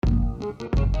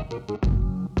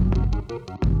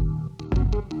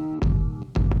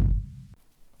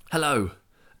Hello,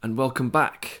 and welcome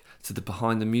back to the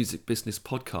Behind the Music Business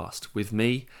podcast with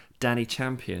me, Danny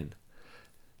Champion.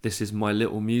 This is my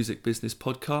little music business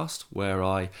podcast where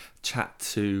I chat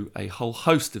to a whole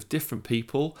host of different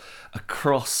people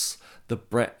across the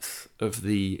breadth of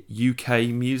the UK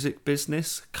music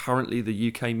business, currently the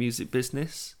UK music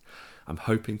business. I'm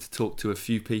hoping to talk to a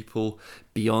few people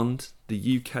beyond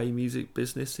the UK music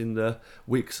business in the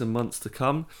weeks and months to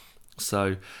come,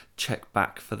 so check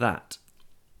back for that.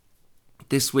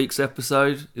 This week's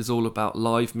episode is all about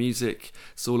live music,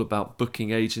 it's all about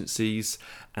booking agencies,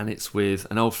 and it's with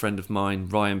an old friend of mine,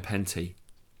 Ryan Penty.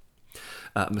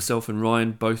 Myself and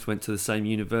Ryan both went to the same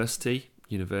university,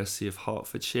 University of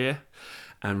Hertfordshire,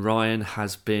 and Ryan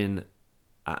has been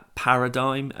at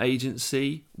Paradigm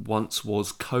Agency, once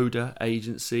was Coda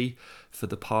Agency, for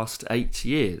the past 8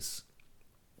 years.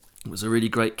 It was a really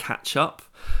great catch up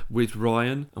with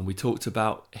Ryan, and we talked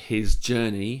about his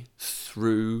journey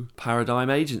through Paradigm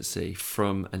Agency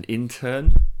from an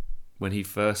intern when he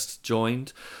first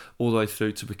joined all the way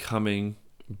through to becoming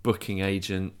booking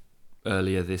agent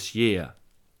earlier this year.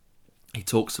 He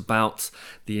talks about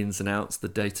the ins and outs, the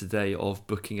day-to-day of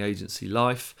booking agency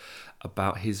life,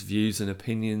 about his views and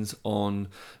opinions on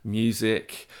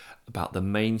music, about the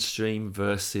mainstream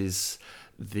versus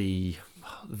the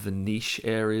niche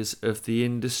areas of the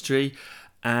industry,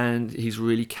 and he's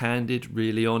really candid,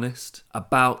 really honest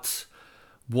about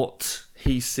what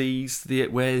he sees,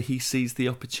 where he sees the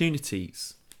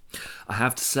opportunities. I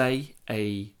have to say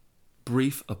a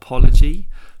brief apology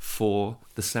for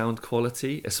the sound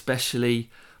quality, especially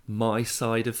my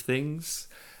side of things.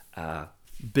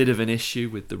 Bit of an issue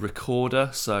with the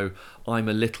recorder, so I'm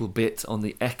a little bit on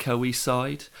the echoey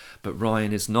side, but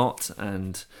Ryan is not,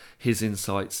 and his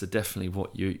insights are definitely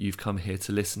what you've come here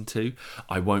to listen to.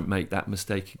 I won't make that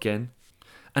mistake again.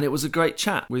 And it was a great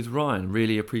chat with Ryan.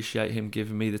 Really appreciate him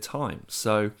giving me the time.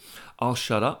 So I'll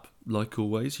shut up, like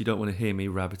always. You don't want to hear me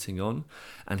rabbiting on.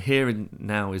 And here and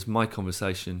now is my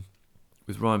conversation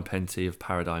with Ryan Penty of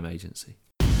Paradigm Agency.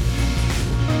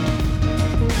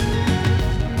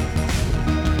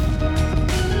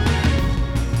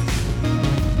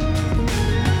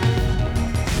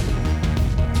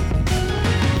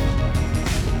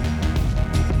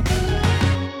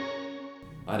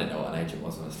 I didn't know what an agent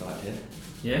was when I started here.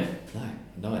 Yeah?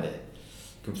 No idea.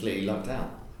 Completely locked out.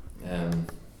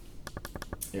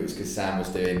 It was because Sam was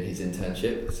doing his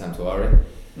internship, Sam Tuari,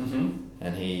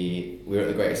 and we were at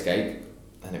the Great Escape,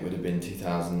 and it would have been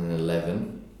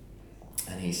 2011,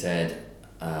 and he said,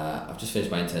 I've just finished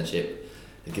my internship,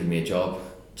 they've given me a job,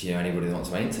 do you know anybody that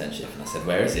wants my internship? And I said,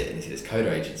 where is it? And he said, it's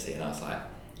Coda Agency, and I was like,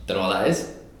 don't know what that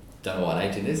is, don't know what an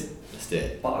agent is, let's do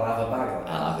it. But I'll have a bag of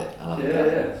that. I'll have it.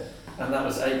 Yeah. And that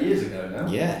was 8 years ago now.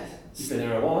 Yeah. You've been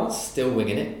here a while. Still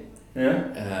winging it.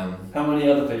 Yeah. How many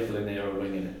other people in here are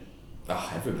winging it?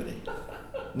 Oh, everybody.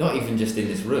 Not even just in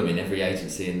this room, in every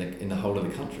agency in the whole of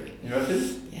the country. You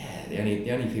reckon? Yeah.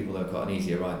 The only people that have got an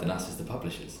easier ride than us is the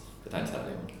publishers. But don't tell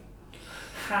anyone.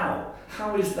 How?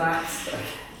 How is that?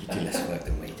 You do less work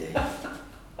than we do.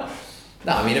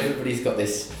 No, I mean everybody's got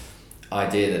this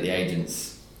idea that the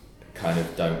agents kind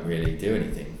of don't really do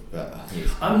anything. But I think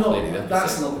it's completely the opposite.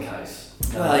 That's not the case.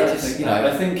 Well,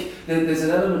 I think there's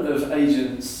an element of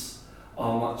agents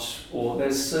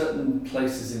there's certain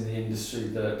places in the industry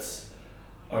that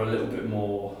are a little bit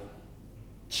more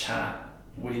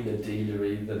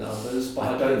wheeler-dealery than others, but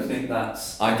I don't think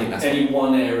that's any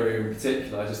one area in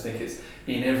particular. I just think it's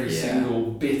in every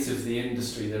single bit of the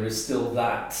industry there is still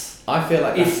that. I feel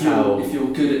like if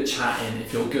you're good at chatting,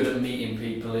 if you're good at meeting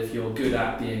people, if you're good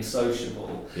at being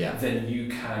sociable, then you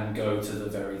can go to the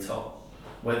very top.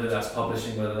 Whether that's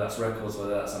publishing, whether that's records,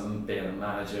 whether that's being a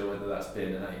manager, whether that's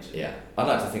being an agent. Yeah, I'd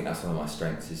like to think that's one of my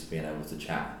strengths, is being able to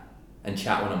chat when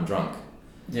I'm drunk.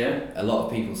 Yeah. A lot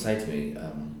of people say to me,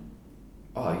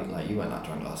 you weren't that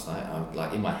drunk last night. I'm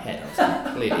like, in my head, I was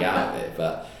completely out of it,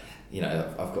 but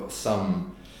I've got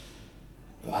some,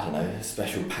 I don't know,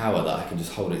 special power that I can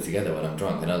just hold it together when I'm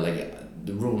drunk. And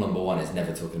the rule number one is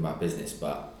never talking about business,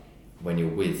 but when you're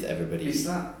with everybody, is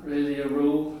that really a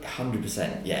rule?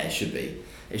 100%. Yeah, it should be.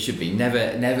 It should be.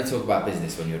 Never talk about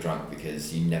business when you're drunk,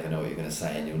 because you never know what you're going to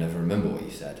say and you'll never remember what you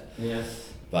said. Yeah.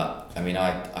 But I mean,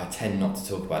 I tend not to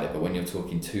talk about it, but when you're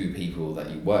talking to people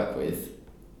that you work with,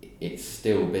 it's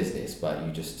still business, but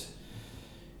you just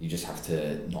have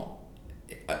to not.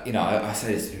 I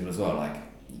say this to people as well. Like,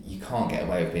 you can't get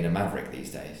away with being a maverick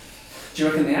these days. Do you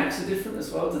reckon the acts are different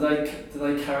as well? Do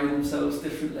they carry themselves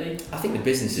differently? I think the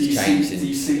business has changed. Do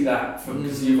you see that from,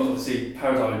 because you've obviously,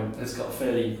 Paradigm has got a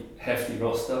fairly hefty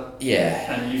roster.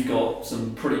 Yeah. And you've got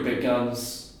some pretty big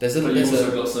guns There's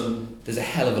also got some. There's a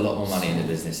hell of a lot more money in the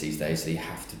business these days, so you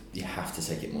have to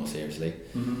take it more seriously.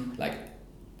 Mm-hmm. Like,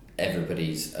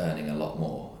 everybody's earning a lot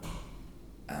more,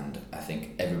 and I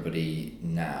think everybody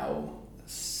now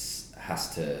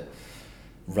has to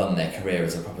run their career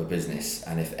as a proper business.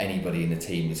 And if anybody in the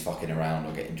team is fucking around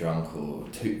or getting drunk or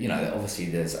obviously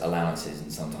there's allowances,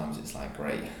 and sometimes it's like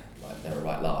great, like they're a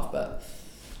right laugh, but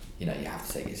you have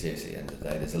to take it seriously. At the end of the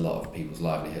day, there's a lot of people's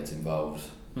livelihoods involved.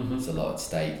 Mm-hmm. There's a lot at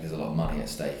stake. There's a lot of money at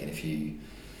stake, and if you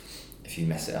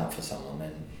mess it up for someone,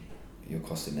 then you're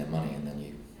costing them money, and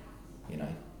then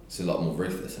it's a lot more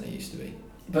ruthless than it used to be.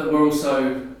 But we're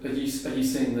also, are you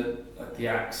seeing that like the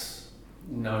acts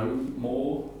know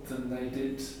more than they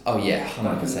did? Oh yeah,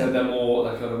 100%. They're more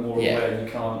aware.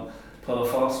 You can't pull a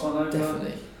fast one over.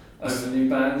 Definitely. Over new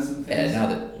bands and things. Yeah,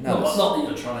 not that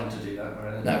you're trying to do that or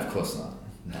anything. No, of course not.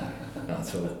 No, not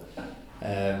at all.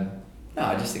 No,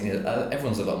 I just think that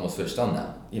everyone's a lot more switched on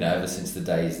now. Ever since the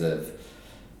days of,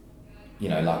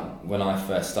 like when I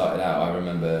first started out, I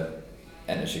remember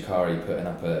Enter Shikari putting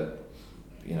up a,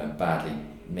 badly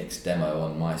mixed demo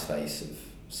on MySpace of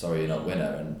 "Sorry You're Not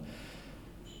Winner," and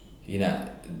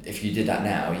if you did that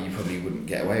now, you probably wouldn't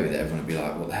get away with it. Everyone would be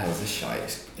like, "What the hell is this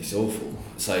shite? It's awful."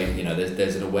 So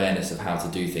there's an awareness of how to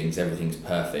do things. Everything's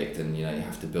perfect, and you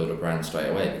have to build a brand straight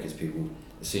away, because people,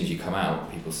 as soon as you come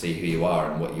out, people see who you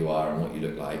are and what you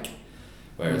look like.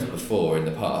 Whereas before, in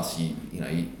the past, you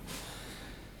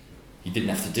didn't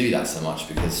have to do that so much,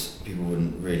 because people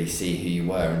wouldn't really see who you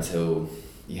were until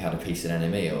you had a piece of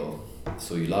NME or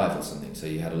saw you live or something. So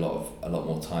you had a lot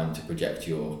more time to project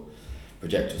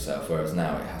yourself. Whereas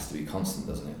now it has to be constant,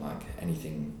 doesn't it? Like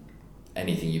anything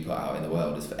you put out in the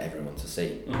world is for everyone to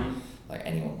see. Mm-hmm. Like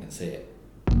anyone can see it.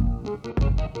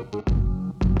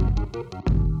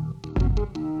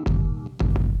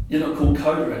 You're not called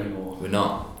Coda anymore. We're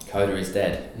not. Coda is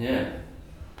dead. Yeah.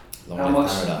 Long live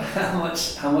Paradigm.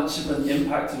 How much of an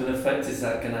impact of an effect is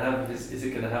that going to have? Is it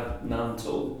going to have none at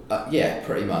all? Yeah,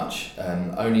 pretty much.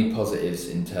 Only positives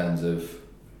in terms of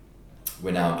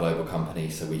we're now a global company,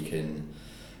 so we can.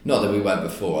 Not that we weren't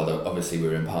before. Although obviously we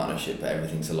were in partnership, but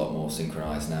everything's a lot more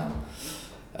synchronized now.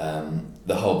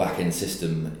 The whole back-end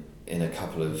system in a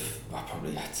couple of,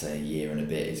 probably I'd say a year and a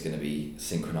bit, is going to be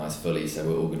synchronized fully, so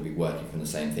we're all going to be working from the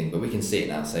same thing. But we can see it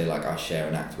now. Say like I share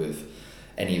an act with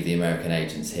any of the American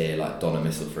agents here, like Donna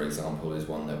Missile, for example, is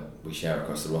one that we share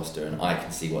across the roster, and I can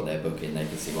see what they're booking, they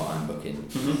can see what I'm booking.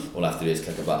 Mm-hmm. All I have to do is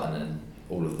click a button and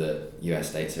all of the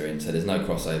US dates are in, so there's no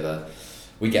crossover.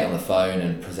 We get on the phone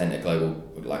and present a global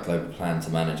plan to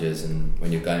managers, and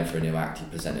when you're going for a new act, you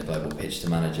present a global pitch to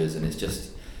managers, and it's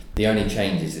just, the only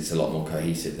change is it's a lot more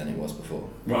cohesive than it was before.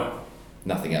 Right.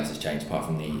 Nothing else has changed apart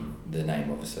from the name,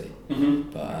 obviously.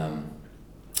 Mm-hmm. But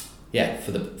yeah,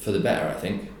 for the better, I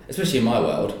think. Especially in my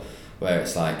world, where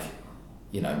it's like,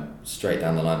 straight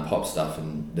down the line pop stuff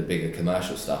and the bigger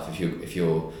commercial stuff. If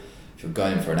you're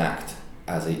going for an act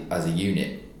as a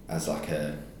unit, as like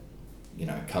a,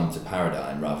 come to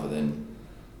Paradigm rather than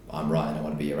I'm Ryan, I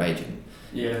want to be your agent.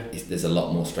 Yeah. There's a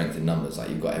lot more strength in numbers. Like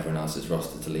you've got everyone else's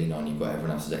roster to lean on. You've got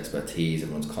everyone else's expertise,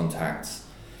 everyone's contacts.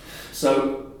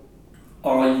 So,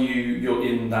 you're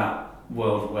in that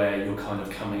world where you're kind of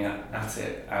coming at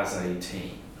it as a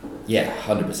team? Yeah,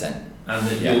 100%. And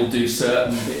that you'll do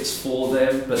certain bits for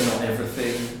them, but not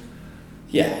everything?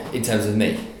 Yeah, in terms of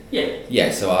me. Yeah.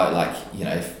 Yeah, so I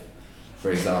if, for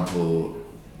example,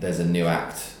 there's a new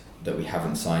act that we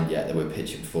haven't signed yet that we're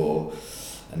pitching for,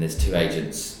 and there's 2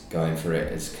 agents going for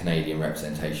it as Canadian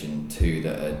representation, 2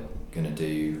 that are going to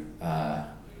do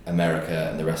America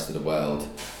and the rest of the world,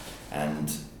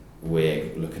 and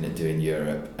we're looking at doing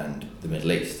Europe and the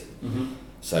Middle East. Mm-hmm.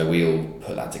 So we'll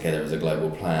put that together as a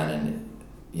global plan and,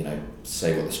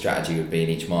 say what the strategy would be in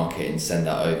each market and send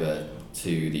that over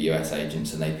to the US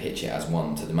agents, and they pitch it as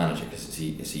one to the manager because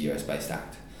it's a US based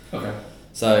act. Okay.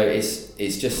 So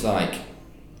it's just like,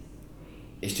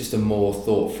 it's just a more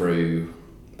thought through,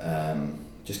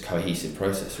 just cohesive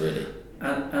process really.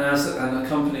 And as a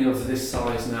company of this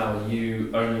size now, are you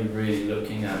only really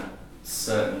looking at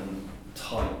certain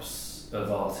types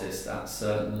of artists at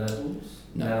certain levels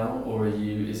now, or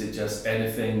is it just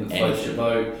anything that floats your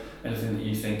boat, anything that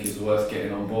you think is worth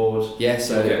getting on board? Yeah,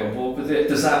 so get on board with it.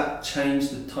 Does that change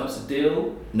the types of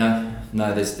deal? No.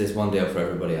 There's one deal for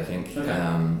everybody, I think. Okay.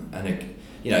 And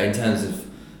in terms of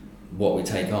what we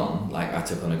take on, like I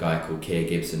took on a guy called Keir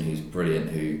Gibson, who's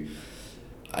brilliant, who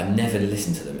I never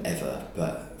listened to them ever,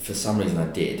 but for some reason I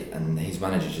did, and his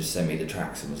manager just sent me the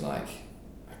tracks and was like,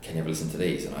 "Can you ever listen to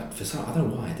these?" And I don't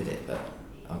know why I did it, but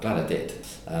I'm glad I did.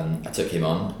 I took him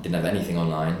on, didn't have anything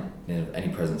online, didn't have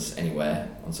any presence anywhere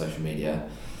on social media,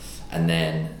 and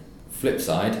then Flip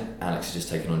side, Alex has just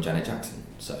taken on Janet Jackson.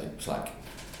 So it's like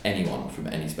anyone from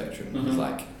any spectrum. It's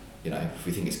like, if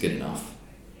we think it's good enough,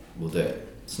 we'll do it.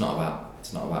 It's not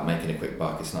about making a quick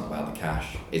buck. It's not about the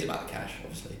cash. It's about the cash,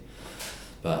 obviously.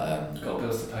 But got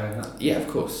bills to pay on that. Yeah, of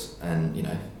course. And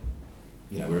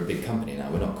we're a big company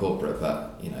now. We're not corporate,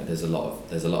 but there's a lot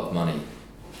of money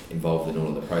involved in all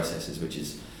of the processes, which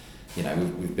is,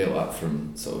 we've built up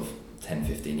from sort of 10,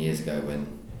 15 years ago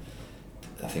when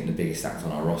I think the biggest act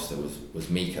on our roster was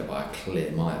Mika by a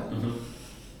clear mile.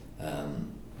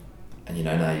 And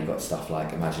now you've got stuff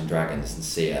like Imagine Dragons and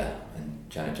Sia and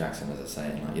Janet Jackson, as I say,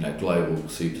 and global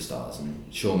superstars, and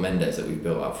Shawn Mendes that we've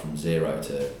built up from zero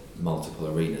to multiple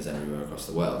arenas everywhere across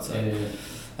the world. So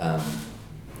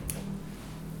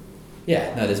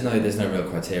there's no real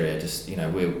criteria. Just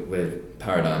we're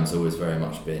Paradigm's always very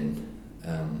much been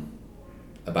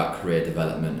about career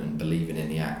development and believing in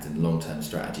the act and long-term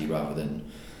strategy rather than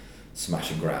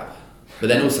smash and grab. But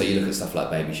then also you look at stuff like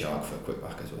Baby Shark for a quick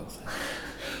buck as well. So.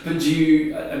 But do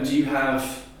you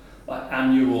have like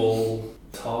annual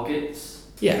targets?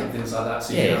 Yeah. And things like that.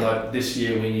 So you know, like this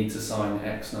year we need to sign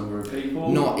X number of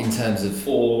people. Not in terms of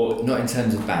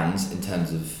bands, in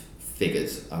terms of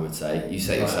figures, I would say. You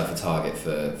set yourself a target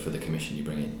for the commission you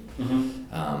bring in.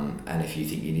 And if you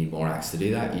think you need more acts to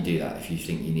do that, you do that. If you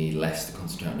think you need less to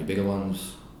concentrate on your bigger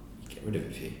ones, you get rid of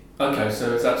a few. Okay,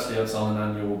 so it's actually on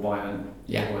an annual by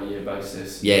year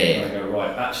basis. Yeah. And I go,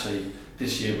 right, actually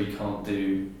this year we can't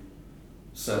do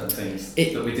certain things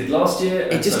that we did last year.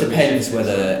 It just depends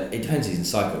it depends who's in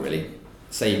cycle really.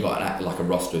 Say you've got an act, like a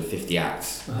roster of 50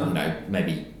 acts,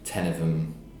 maybe 10 of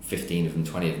them, 15 of them,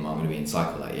 20 of them are going to be in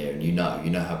cycle that year, and you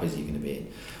know how busy you're going to be.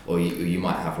 Or you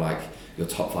might have like your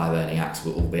top 5 earning acts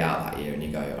will all be out that year, and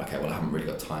you go, okay, well I haven't really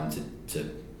got time to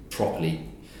properly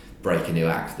break a new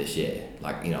act this year.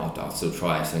 Like, I'll still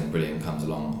try if something brilliant comes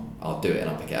along, I'll do it and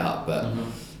I'll pick it up, but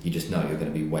you just know you're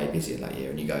going to be way busier that year,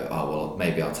 and you go, oh well,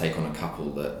 maybe I'll take on a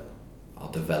couple that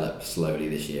I'll develop slowly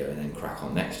this year and then crack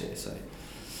on next year. So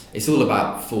it's all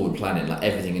about forward planning. Like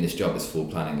everything in this job is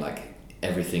forward planning. Like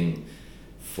everything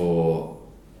for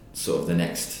sort of the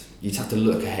next, you'd have to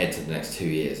look ahead to the next 2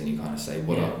 years, and you kind of say,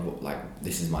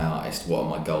 this is my artist, what are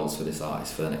my goals for this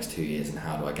artist for the next 2 years, and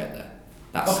how do I get there?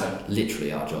 That's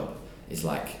literally our job, is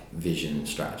like vision and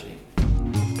strategy.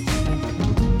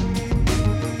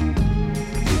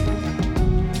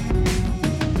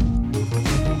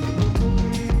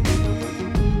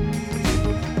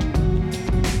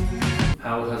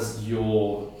 How has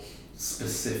your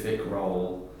specific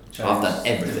role changed? I've done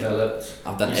everything. Developed?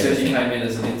 I've done everything. You said you came in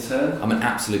as an intern? I'm an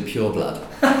absolute pureblood.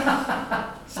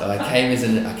 So I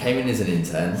came in as an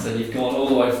intern. So you've gone all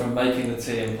the way from making the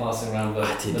tea and passing around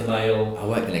the mail. I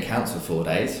worked in accounts for 4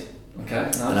 days. Okay,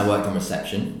 nice. And I worked on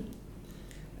reception.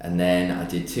 And then I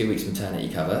did 2 weeks maternity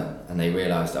cover, and they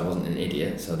realised I wasn't an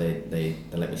idiot, so they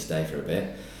let me stay for a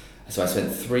bit. So I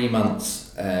spent 3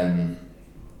 months.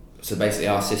 So basically,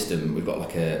 our system, we've got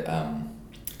like a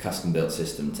custom built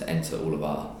system to enter all of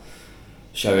our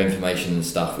show information and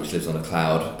stuff, which lives on a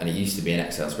cloud, and it used to be in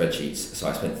Excel spreadsheets. So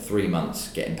I spent 3 months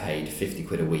getting paid 50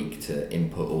 quid a week to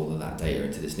input all of that data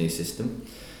into this new system,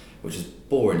 which is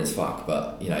boring as fuck,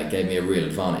 but it gave me a real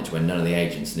advantage when none of the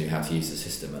agents knew how to use the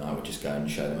system, and I would just go and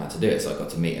show them how to do it. So I got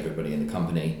to meet everybody in the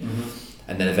company.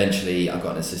 And then eventually I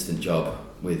got an assistant job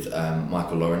with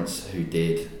Michael Lawrence, who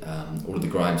did all of the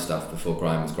grime stuff before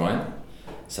grime was grime.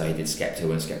 So he did Skepta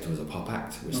when Skepta was a pop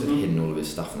act, which they've hidden all of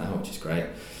his stuff now, which is great.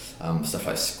 Stuff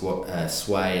like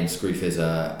Sway and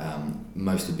Screwfizzer,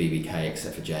 most of BBK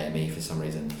except for JME for some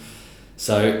reason.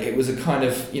 So it was a kind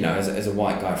of, as a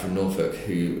white guy from Norfolk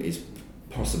who is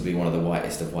possibly one of the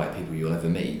whitest of white people you'll ever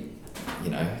meet,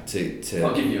 to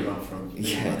I'll give you a run from.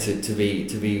 Yeah, to be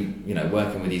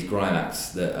working with these grime acts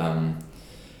that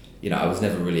I was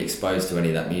never really exposed to any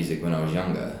of that music when I was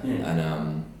younger,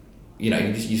 and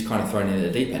you're just kind of thrown in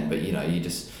at the deep end, but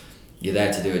you're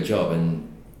there to do a job, and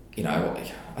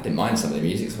I didn't mind some of the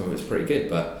music, some of it was pretty good,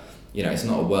 but it's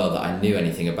not a world that I knew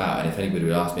anything about. And if anybody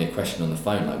would ask me a question on the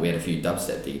phone, like we had a few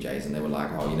dubstep DJs and they were like,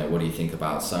 oh, what do you think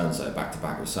about so-and-so, back to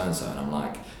back with so-and-so? And I'm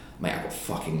like, mate, I've got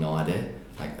fucking no idea.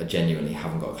 Like, I genuinely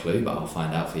haven't got a clue, but I'll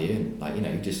find out for you. And like,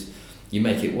 you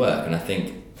make it work. And I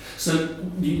think... So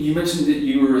you mentioned that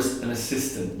you were an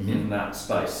assistant in that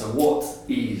space. So what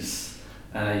is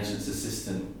an agent's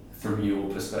assistant from your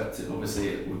perspective? Obviously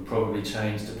it would probably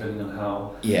change depending on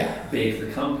how big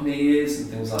the company is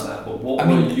and things like that, but what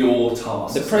were your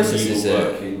tasks? The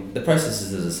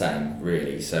processes are the same,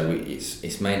 really. So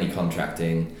it's mainly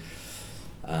contracting,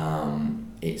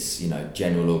 it's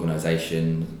general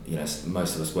organisation.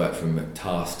 Most of us work from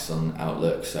tasks on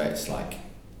Outlook, so it's like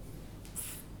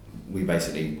we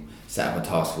basically set up a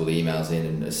task, all the emails in,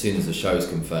 and as soon as the show's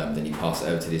confirmed, then you pass it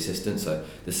over to the assistant. So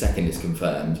the second it's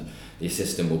confirmed, the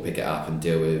assistant will pick it up and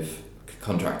deal with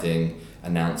contracting,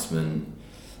 announcement,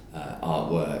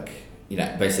 artwork,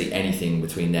 basically anything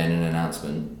between then and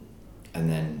announcement. And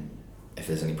then if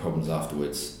there's any problems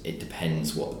afterwards, it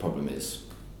depends what the problem is,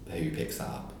 who picks that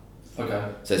up.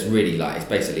 Okay. So it's really it's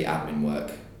basically admin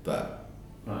work, but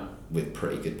right. with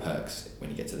pretty good perks when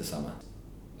you get to the summer.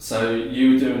 So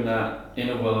you were doing that in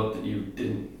a world that you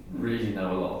didn't really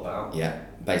know a lot about. Yeah,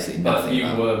 basically nothing.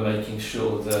 But you were making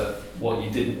sure that what you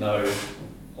didn't know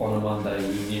on a Monday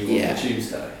you knew on a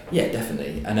Tuesday. Yeah,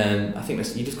 definitely. And I think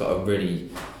you just got to really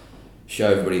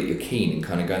show everybody that you're keen and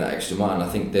kind of go that extra mile. And I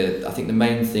think the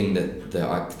main thing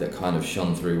that kind of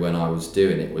shone through when I was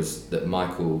doing it was that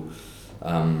Michael,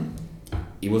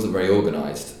 he wasn't very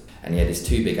organised, and he had his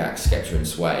two big acts, Sketcher and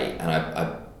Sway, and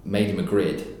I made him a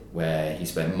grid where he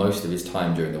spent most of his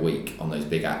time during the week on those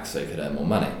big acts so he could earn more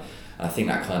money. And I think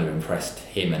that kind of impressed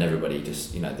him and everybody,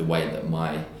 just the way that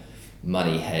my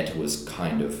money head was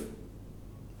kind of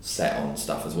set on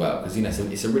stuff as well, because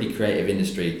it's a really creative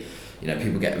industry.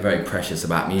 People get very precious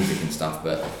about music and stuff,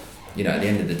 but at the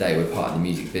end of the day, we're part of the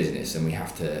music business, and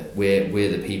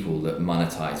we're the people that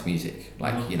monetize music.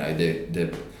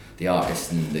 The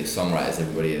artists and the songwriters,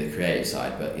 everybody at the creative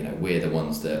side, but we're the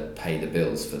ones that pay the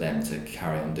bills for them to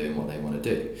carry on doing what they want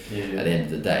to do. Yeah. At the end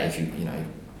of the day, if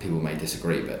people may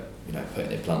disagree, but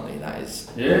putting it bluntly, that is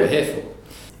what we're here for.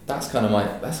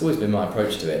 That's always been my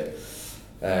approach to it.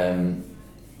 How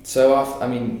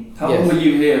long were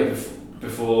you here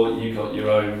before you got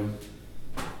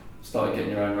started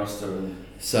getting your own roster and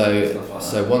stuff like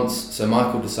that? So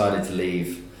Michael decided to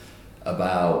leave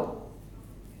about,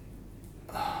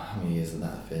 how many years has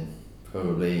that been?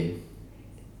 Probably,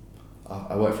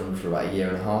 I worked for him for about a year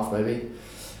and a half maybe.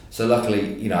 So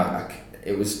luckily,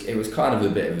 it was kind of a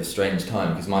bit of a strange time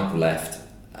because Michael left,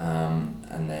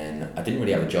 and then I didn't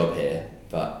really have a job here,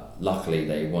 but luckily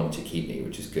they wanted to keep me,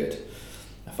 which is good.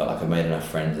 I felt like I made enough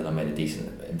friends and I made a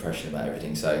decent impression about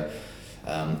everything. So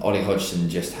Ollie Hodgson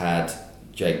just had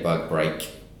Jake Bugg break,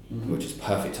 which is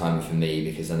perfect timing for me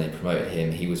because then they promoted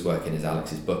him. He was working as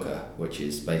Alex's booker, which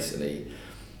is basically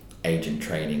agent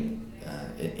training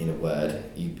in a word.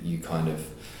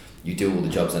 You do all the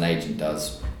jobs an agent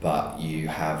does, but you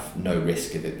have no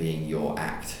risk of it being your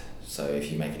act. So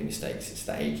if you make any mistakes, it's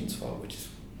the agent's fault, which is,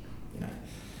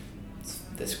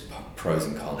 there's pros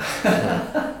and cons.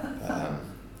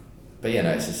 But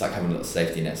it's just like having a little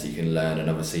safety net so you can learn. And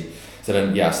obviously, so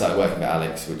then I started working with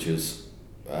Alex, which was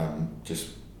just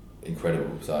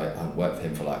incredible. So I worked for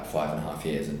him for like 5.5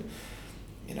 years, and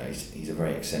he's a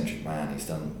very eccentric man. He's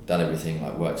done everything,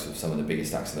 works with some of the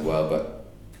biggest acts in the world. But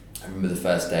I remember the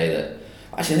first day that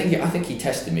I think he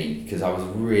tested me because I was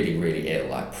really, really ill,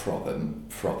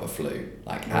 proper flu,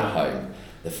 at home.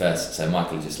 So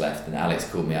Michael had just left, and Alex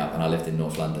called me up, and I lived in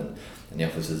North London, and the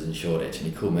office was in Shoreditch, and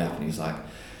he called me up and he was like,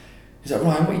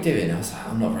 Ryan, what are you doing? And I was like,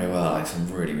 I'm not very well, Alex, I'm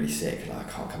really, really sick, I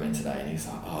can't come in today. And he's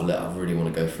like, oh look, I really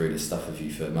want to go through this stuff with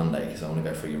you for Monday because I want to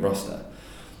go through your roster.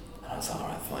 And I was like,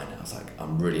 alright, fine. I was like,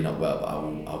 I'm really not well, but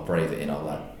I'll brave it in.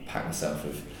 I'll pack myself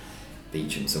with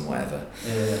Beechams and whatever.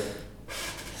 Yeah.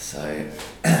 So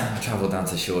I travelled down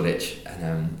to Shoreditch,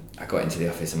 and I got into the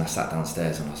office and I sat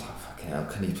downstairs and I was like, fucking hell,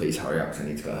 can you please hurry up because I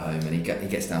need to go home. And he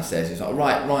gets downstairs and he's like,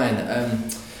 right, Ryan,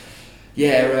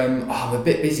 I'm a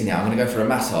bit busy now, I'm going to go for a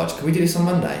massage, can we do this on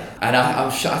Monday? And I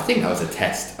think that was a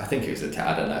test. I think it was a test.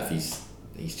 I don't know if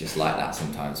he's just like that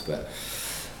sometimes, but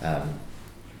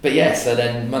so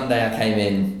then Monday I came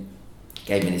in,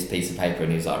 gave him this piece of paper,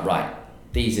 and he was like, right,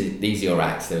 these are your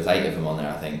acts. There was 8 of them on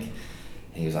there, I think.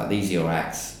 And he was like, these are your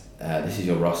acts, this is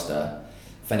your roster.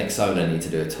 Fenix Solar need to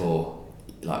do a tour,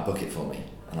 book it for me.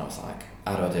 And I was like,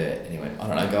 how do I do it? And he went, I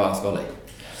don't know, go ask Ollie.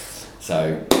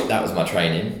 So that was my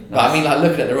training. Nice. But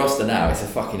looking at the roster now, it's a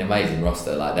fucking amazing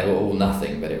roster. They were all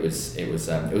nothing, but it was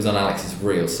on Alex's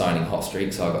real signing hot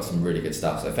streak, so I got some really good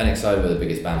stuff. So Fenix Solar were the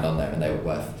biggest band on there, and they were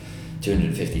worth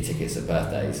 250 tickets at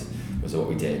birthdays, was what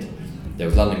we did. There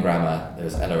was London Grammar, there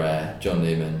was Ella Eyre, John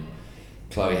Newman,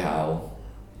 Chloe Howell,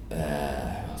 who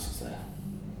else was there?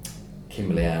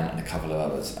 Kimberly Ann, and a couple of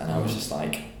others. And I was just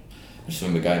I just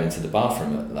remember going into the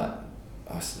bathroom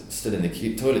I stood in the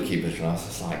toilet cubicle, and I was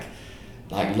just like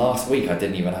last week I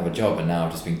didn't even have a job, and now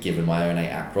I've just been given my own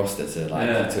 8-act roster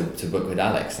to book with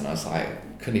Alex, and I was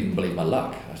couldn't even believe my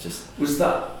luck. Was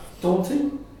that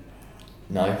daunting?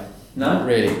 No, not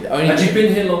really. Had you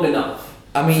been here long enough?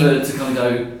 To kind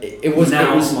of go,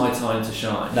 now's my time to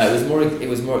shine. No, it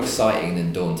was more exciting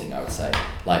than daunting, I would say.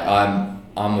 I'm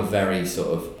a very sort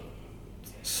of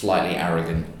slightly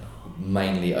arrogant,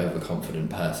 mainly overconfident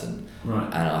person, right?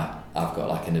 And I've got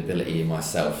like an ability in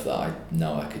myself that I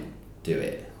know I could do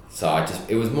it. So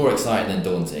it was more exciting than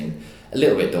daunting, a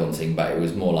little bit daunting, but it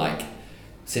was more like,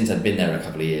 since I'd been there a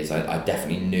couple of years, I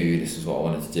definitely knew this was what I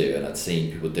wanted to do, and I'd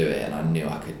seen people do it, and I knew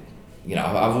I could.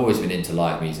 I've always been into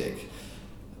live music.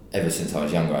 Ever since I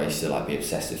was younger, I used to like be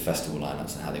obsessed with festival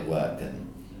lineups and how they worked and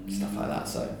stuff like that.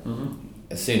 So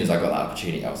as soon as I got that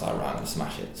opportunity, I was like, right, I'm gonna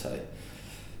smash it. So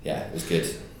yeah, it was good.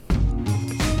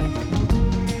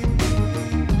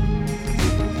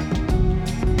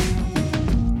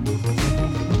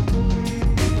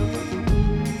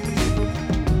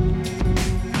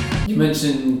 You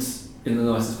mentioned in the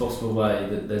nicest possible way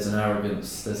that there's an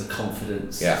arrogance, there's a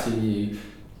confidence to you.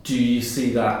 Do you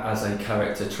see that as a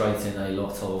character trait in a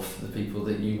lot of the people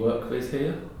that you work with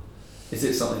here? Is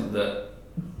it something that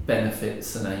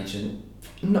benefits an agent?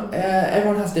 No,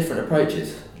 everyone has different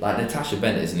approaches. Like Natasha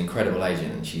Bennett is an incredible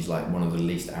agent, and she's like one of the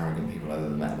least arrogant people I've ever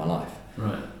met in my life.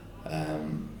 Right.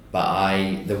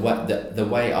 But the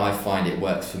way I find it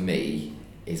works for me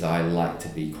is I like to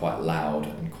be quite loud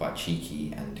and quite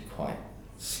cheeky and quite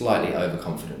slightly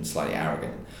overconfident and slightly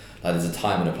arrogant. Like there's a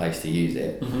time and a place to use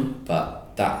it, but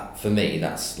that for me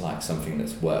that's like something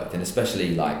that's worked. And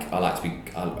especially like I like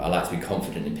to be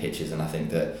confident in pitches, and I think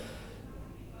that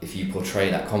if you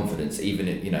portray that confidence, even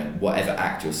if, whatever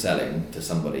act you're selling to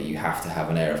somebody, you have to have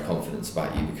an air of confidence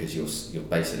about you, because you're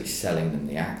basically selling them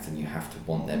the act, and you have to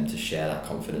want them to share that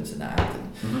confidence in that act.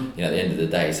 And at the end of the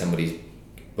day, somebody's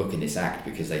booking this act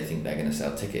because they think they're going to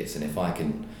sell tickets, and if I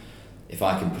can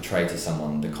portray to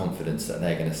someone the confidence that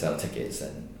they're going to sell tickets,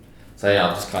 then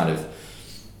I've just kind of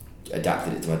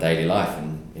adapted it to my daily life,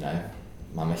 and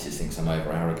my missus thinks I'm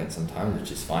over arrogant sometimes,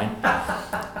 which is fine,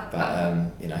 but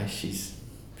she's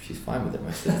fine with it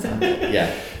most of the time.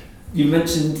 Yeah. You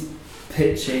mentioned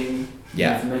pitching.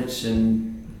 Yeah. You've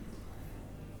mentioned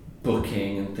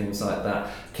booking and things like that.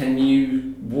 Can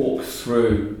you walk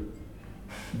through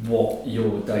what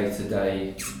your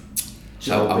day-to-day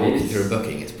job I'll walk is? you through a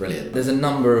booking. It's brilliant. There's a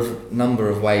number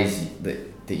of ways that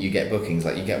you get bookings.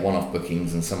 Like you get one-off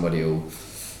bookings, and somebody will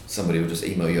just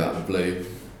email you out of the blue,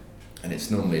 and it's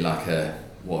normally like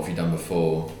what have you done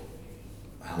before?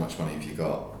 How much money have you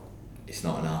got? It's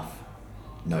not enough.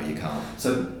 No, you can't.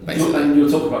 So you're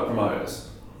talking about promoters.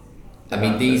 I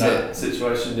mean, these are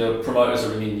situation. Your promoters are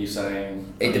ringing you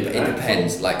saying it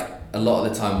depends. Like a lot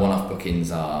of the time, one-off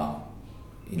bookings are,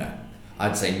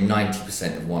 I'd say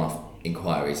 90% of one-off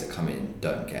inquiries that come in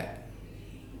don't get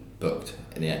booked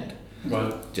in the end.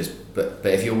 Right. But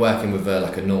if you're working with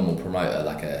like a normal promoter,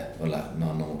 not a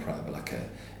normal promoter, but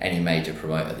any major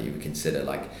promoter that you would consider,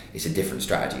 like it's a different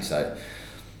strategy. So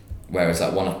whereas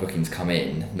like one-off bookings come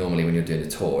in, normally when you're doing a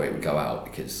tour, it would go out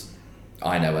because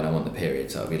I know when I want the period.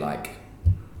 So it'll be like,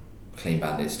 Clean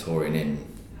Bandit's touring in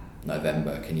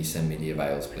November, can you send me the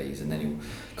avails please? And then you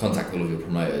contact all of your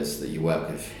promoters that you work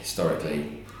with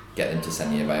historically, get them to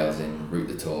send the avails in, route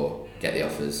the tour, get the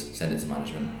offers, send it to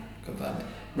management, confirm it.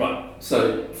 Right.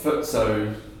 So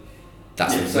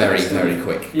that's a very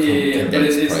quick, condensed but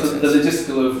it's process. The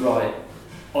logistical of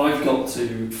I've got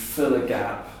to fill a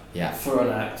gap for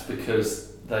an act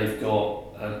because they've got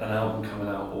an album coming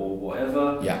out or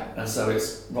whatever. Yeah. And so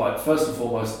it's right. First and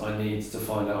foremost, I need to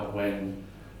find out when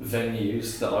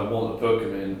venues that I want to book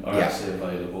them in are actually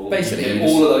available. Basically, you get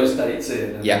all of those dates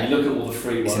in, and then you look at all the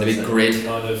free ones. It's in a big grid.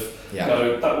 Kind of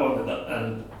go that one with that,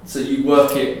 and so you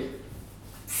work it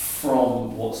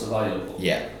from what's available.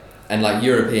 Yeah, and like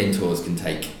European tours can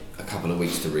take a couple of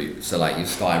weeks to route. So like you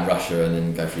start in Russia and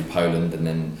then go through Poland and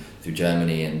then through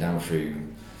Germany and down through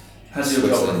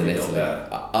Switzerland and Italy.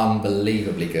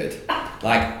 Unbelievably good.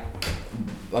 Like,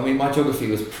 I mean, my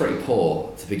geography was pretty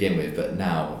poor to begin with, but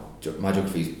now my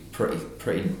geography is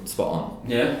pretty spot on.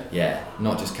 Yeah. Yeah,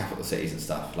 not just capital cities and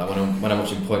stuff. Like when I'm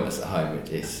watching Pointless at home, it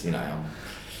is I'm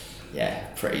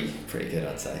pretty good,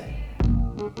 I'd say.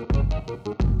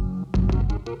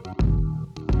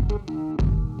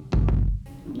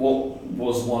 What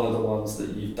was one of the ones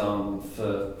that you've done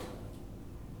for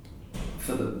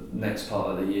the next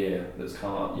part of the year that's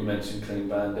come up? You mentioned Clean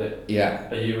Bandit. Yeah.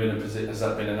 Are you in a position? Has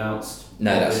that been announced?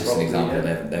 No, that's just an example.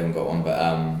 They haven't got one, but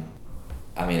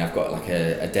I mean, I've got like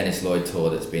a Dennis Lloyd tour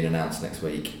that's been announced next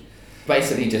week.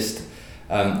 Basically, just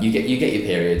you get your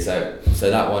period. So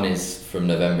that one is from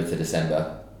November to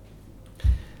December.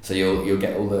 So you'll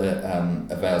get all the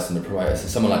avails from the promoter. So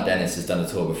someone like Dennis has done a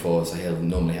tour before, so he'll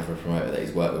normally have a promoter that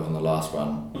he's worked with on the last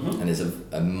run. And there's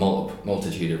a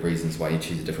multitude of reasons why you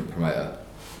choose a different promoter,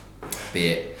 be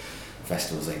it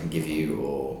festivals they can give you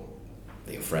or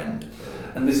your friend.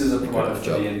 And this is a promoter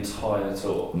for the entire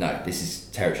tour? No, this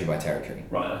is territory by territory.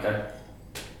 Right, okay.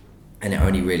 and it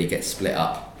only really gets split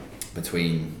up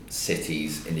between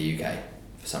cities in the UK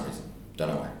for some reason. Don't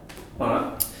know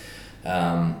why.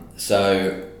 Alright.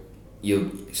 So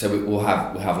we'll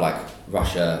have like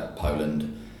Russia,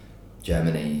 Poland,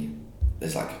 Germany.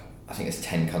 There's like, I think there's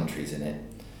 10 countries in it.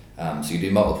 So you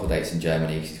do multiple dates in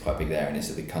Germany because it's quite big there and it's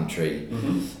a big country.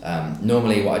 Mm-hmm.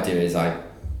 Normally what I do is I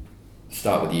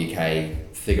start with the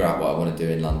UK, figure out what I want to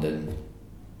do in London,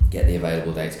 get the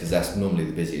available dates because that's normally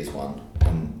the busiest one,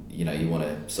 and you want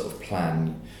to sort of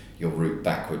plan your route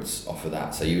backwards off of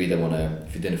that. So you either want to,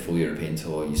 if you're doing a full European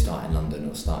tour, you start in London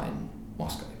or start in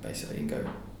Moscow basically and go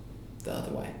the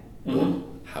other way, or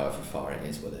however far it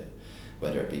is,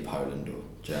 whether it be Poland or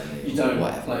Germany. You don't,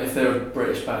 whatever. like if they're a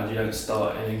British band, you don't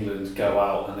start in England, go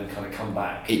out and then kind of come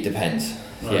back. It depends.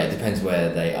 Right. Yeah, it depends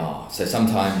where they are. So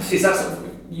sometimes... Is that something,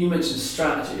 you mentioned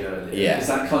strategy earlier. Yeah. Is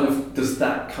that does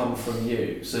that come from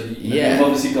you? So Yeah. you've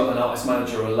obviously got an artist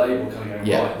manager or a label kind of going,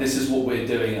 Yeah. right, this is what we're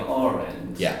doing at our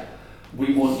end. Yeah.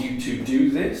 We want you to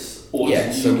do this, or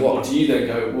Yeah, or do you then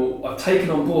go, well, I've taken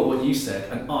on board what you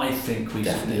said, and I think we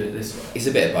should do it this way. It's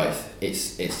a bit of both.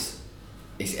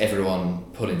 It's everyone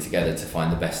pulling together to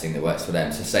find the best thing that works for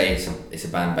them. So say it's a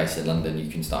band based in London, you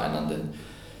can start in London,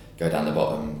 go down the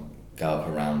bottom, go up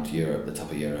around Europe, the top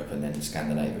of Europe, and then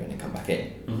Scandinavia, and then come back in.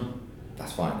 Mm-hmm.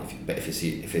 That's fine. But if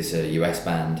it's a US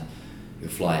band, you'll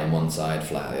fly in one side,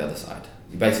 fly out the other side.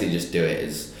 You basically just do it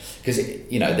as, because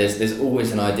there's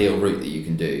always an ideal route that you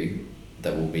can do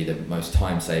that will be the most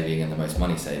time saving and the most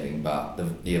money saving, but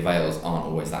the avails aren't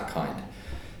always that kind.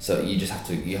 So you have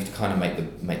to kind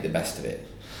of make the best of it,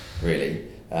 really.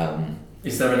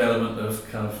 Is there an element of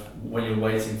kind of when you're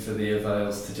waiting for the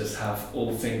avails to just have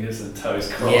all fingers and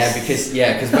toes crossed?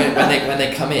 Yeah, because when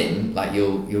they come in, like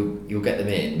you'll get them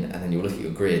in, and then you'll look at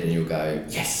your grid and you'll go,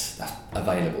 yes, that's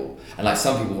available. And like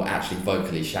some people will actually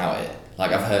vocally shout it.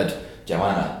 Like I've heard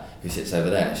Joanna, who sits over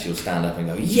there, she'll stand up and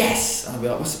go, yes! And I'll be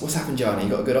like, what's happened, Joanna? You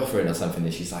got a good offer in or something?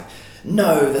 And she's like,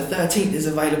 no, the 13th is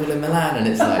available in Milan. And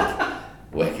it's like,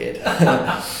 wicked.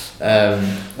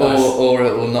 Or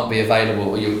it will not be available,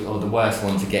 or the worst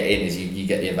one to get in is you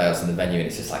get the avails in the venue and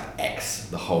it's just like X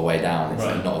the whole way down. It's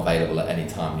like not available at any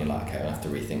time. You're like, okay, I'll have to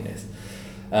rethink this.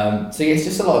 So yeah, it's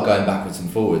just a lot of going backwards and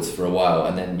forwards for a while,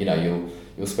 and then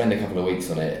you'll spend a couple of weeks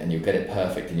on it and you'll get it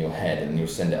perfect in your head, and you'll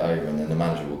send it over, and then the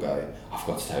manager will go, I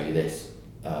forgot to tell you this,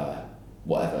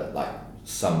 whatever, like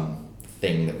some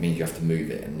thing that means you have to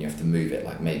move it, and you have to move it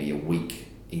like maybe a week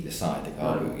either side. They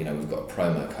go, we've got a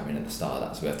promo coming at the start of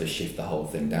that, so we have to shift the whole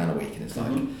thing down a week, and it's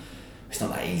like, it's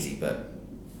not that easy, but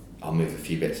I'll move a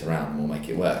few bits around and we'll make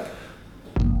it work.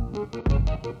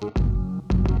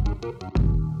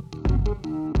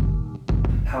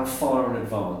 How far in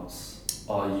advance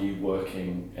are you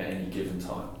working at any given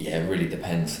time? Yeah, it really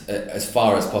depends. As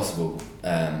far as possible.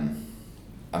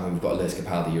 We've got Lewis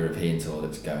Capaldi European tour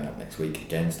that's going up next week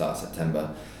again, start of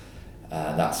September.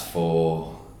 That's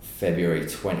for February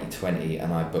 2020,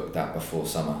 and I booked that before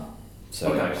summer.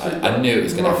 So, I knew it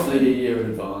was going to roughly a year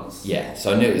in advance. Yeah,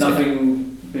 so I knew it was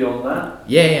nothing beyond that.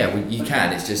 Yeah, you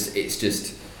can. It's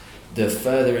just the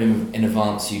further in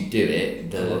advance you do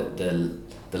it,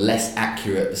 the less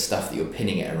accurate the stuff that you're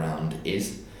pinning it around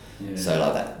is. Yeah. So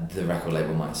like that, the record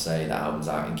label might say that album's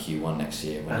out in Q1 next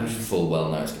year, when you full well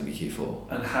know it's going to be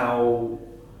Q4. And how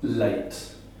late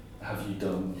have you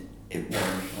done a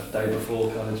day before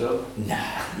kind of job?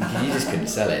 Nah, you just couldn't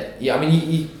sell it. Yeah, I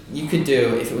mean you could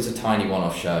do, if it was a tiny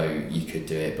one-off show, you could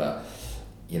do it, but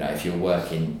if you're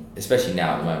working, especially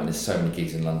now at the moment, there's so many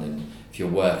gigs in London, if you're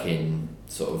working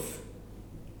sort of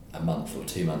a month or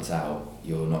 2 months out,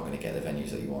 you're not going to get the venues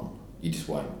that you want. You just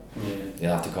won't. Yeah.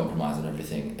 You'll have to compromise on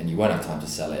everything, and you won't have time to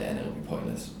sell it, and it'll be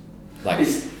pointless. Like,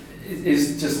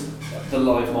 is just the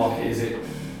live market, is it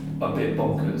a bit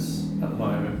bonkers at the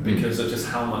moment because of just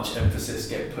how much emphasis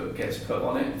gets put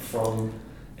on it from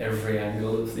every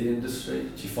angle of the industry?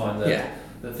 Do you find that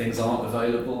things aren't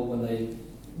available when they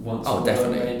want to? Oh,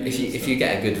 definitely. If you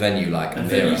get a good venue like and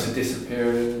Amira, venues are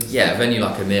disappearing. Yeah, a venue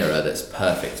like Amira that's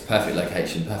perfect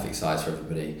location, perfect size for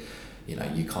everybody.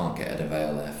 You can't get an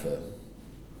avail there for,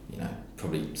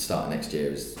 probably start next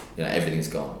year is, everything's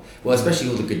gone. Well, especially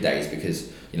all the good days,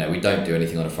 because, we don't do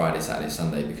anything on a Friday, Saturday,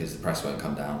 Sunday because the press won't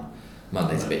come down.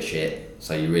 Monday's a bit shit,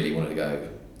 so you really wanted to go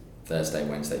Thursday,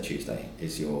 Wednesday, Tuesday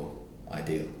is your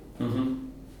ideal. Mm-hmm.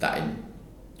 That in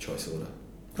choice order.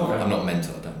 Okay. I'm not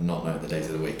mental, I do not know the days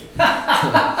of the week.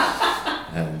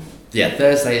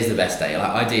 Thursday is the best day.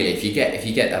 Like, ideally, if you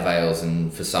get avails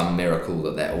and for some miracle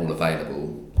that they're all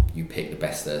available, you pick the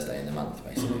best Thursday in the month,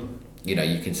 basically. Mm-hmm.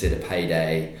 You consider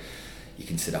payday, you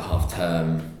consider half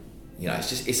term, you know,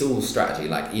 it's all strategy.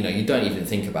 Like, you know, you don't even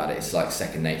think about it. It's like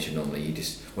second nature normally. You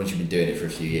just, once you've been doing it for a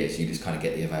few years, you just kind of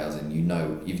get the avails, and you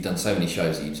know, you've done so many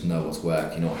shows that you just know what's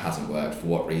worked, you know what hasn't worked, for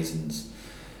what reasons.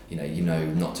 You know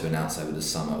not to announce over the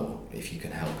summer, or if you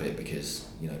can help it, because,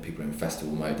 you know, people are in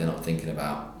festival mode, they're not thinking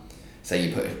about, say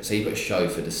you put a show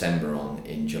for December on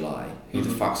in July, who the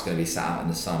fuck's going to be sat out in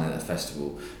the sun at a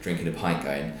festival drinking a pint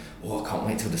going, oh, I can't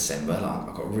wait till December, like,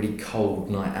 I've got a really cold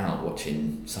night out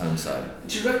watching so and so.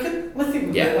 Do you reckon? I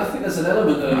think there's an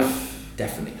element of...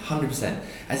 Definitely, 100%.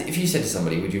 As if you said to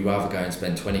somebody, would you rather go and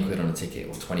spend 20 quid on a ticket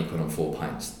or 20 quid on 4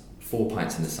 pints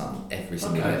in the sun every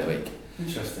single day of the week?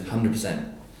 Interesting.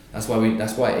 100%. That's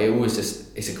why it always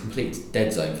just, it's a complete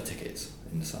dead zone for tickets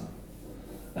in the sun.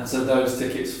 And so those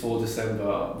tickets for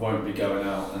December won't be going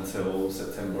out until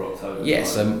September, October? Yeah,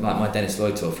 so like my Dennis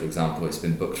Lloyd tour, for example, it's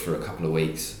been booked for a couple of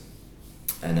weeks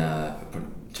and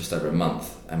just over a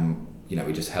month, and, you know,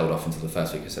 we just held off until the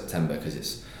first week of September because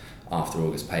it's after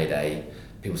August payday.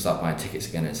 People start buying tickets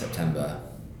again in September.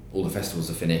 All the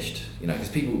festivals are finished, you know, because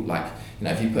people, like, you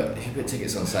know, if you put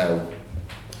tickets on sale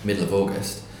middle of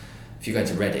August, if you go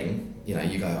to Reading, you know,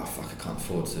 you go, oh fuck, I can't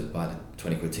afford to buy the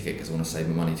 20 quid ticket because I want to save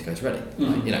my money to go to Reading.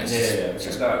 Like, you know, it's just, you know, it's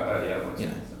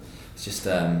just,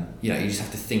 you know, you just have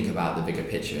to think about the bigger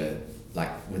picture, like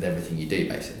with everything you do,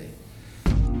 basically.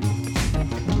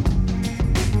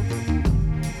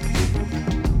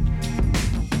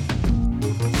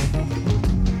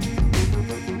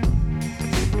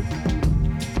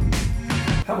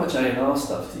 How much A&R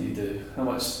stuff do you do? How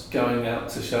much going out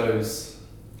to shows?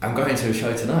 I'm going to a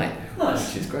show tonight,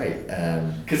 nice. Which is great.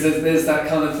 Because there's that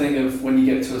kind of thing of when you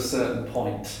get to a certain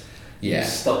point, you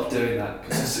stop doing that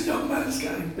because it's a young man's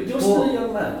game. But you're still a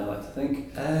young man, I like to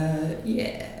think.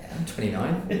 Yeah, I'm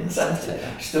 29. Exactly.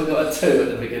 You've still got a 2 at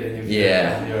the beginning of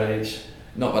your age.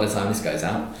 Not by the time this goes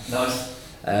out. Nice.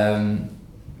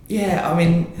 Yeah, I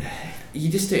mean, you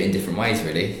just do it in different ways,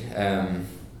 really.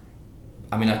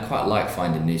 I mean, I quite like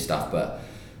finding new stuff, but,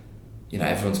 you know,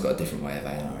 everyone's got a different way of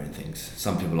A&R and things.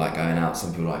 Some people like going out,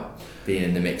 some people like being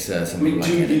in the mixer, some people like...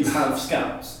 Do you have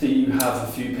scouts? Do you have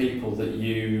a few people that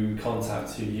you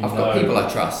contact who you I've got people I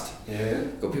trust. Yeah.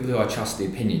 I've got people who I trust the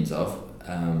opinions of.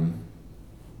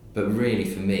 But really,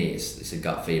 for me, it's a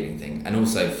gut feeling thing. And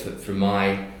also, from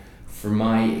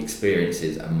my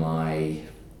experiences and my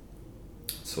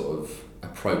sort of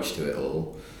approach to it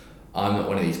all, I'm not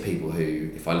one of these people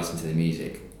who, if I listen to the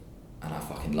music and I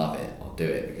fucking love it, I'll do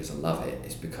it because I love it.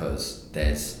 It's because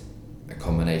there's a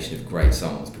combination of great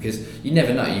songs. Because you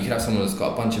never know, you could have someone that's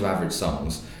got a bunch of average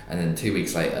songs and then 2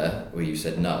 weeks later, where you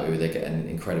said no, they get an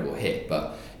incredible hit.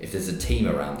 But if there's a team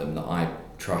around them that I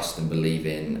trust and believe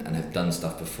in and have done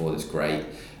stuff before that's great,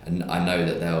 and I know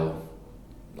that they'll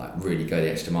like really go the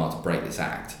extra mile to break this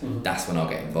act, that's when I'll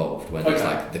get involved. When it's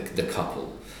like the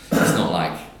couple. It's not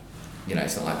like, you know,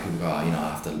 it's not like people go, oh, you know, I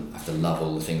have to love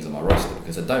all the things on my roster,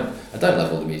 because I don't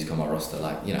love all the music on my roster.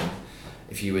 Like, you know,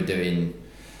 if you were doing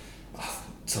I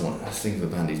was thinking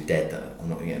of a band who's dead that I'm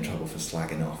not going to get in trouble for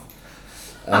slagging off.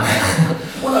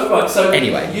 Well, no, right. So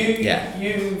anyway,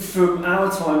 you from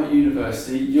our time at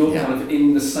university, you're kind of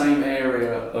in the same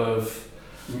area of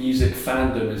music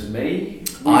fandom as me.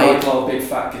 We like our big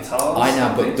fat guitars. I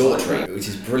now book Daughtry, which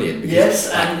is brilliant.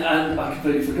 Yes, and I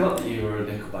completely forgot that you were a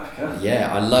Nickelbacker.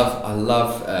 Yeah, I love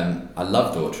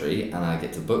Daughtry, and I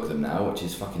get to book them now, which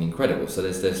is fucking incredible. So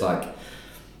there's like,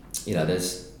 you know,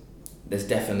 there's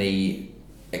definitely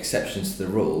exceptions to the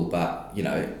rule, but, you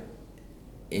know,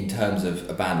 in terms of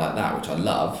a band like that, which I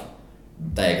love,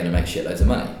 they're going to make shitloads of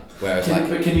money. Whereas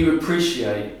but can you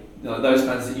appreciate, you know, those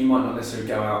bands that you might not necessarily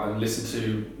go out and listen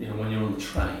to, you know, when you're on the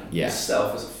train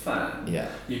yourself as a fan?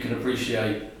 You can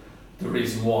appreciate the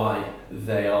reason why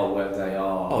they are where they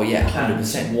are. Oh yeah,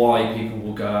 100%. Why people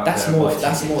will go out. That's more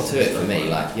to it for me.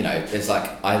 Like, you know, it's like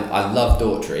I love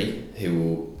Daughtry, who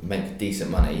will make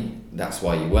decent money. That's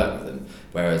why you work with them.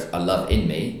 Whereas I love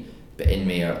InMe, but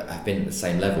InMe have been at the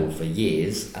same level for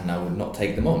years, and I would not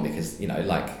take them on because, you know,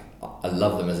 like, I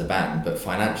love them as a band, but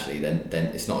financially,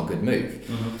 then it's not a good move.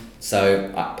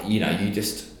 So you know, you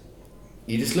just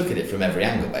look at it from every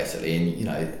angle basically, and, you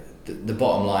know, the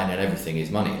bottom line and everything is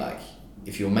money. Like,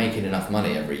 if you're making enough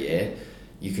money every year,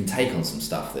 you can take on some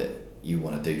stuff that you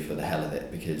want to do for the hell of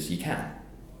it because you can.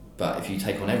 But if you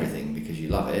take on everything because you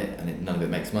love it and none of it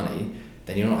makes money,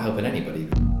 then you're not helping anybody.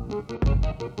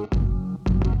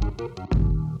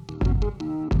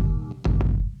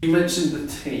 You mentioned the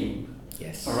team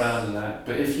around that,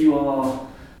 but if you are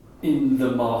in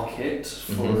the market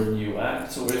for a new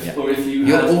act, or if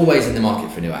you're always in the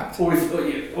market for a new act, or if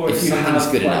you something's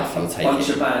have good enough, you'll a take bunch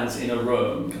it. of bands in a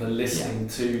room kind of listening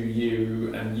to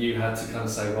you, and you had to kind of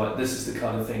say, right, this is the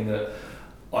kind of thing that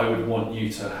I would want you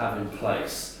to have in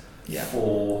place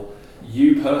for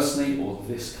you personally or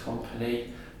this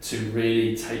company to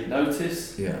really take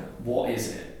notice. What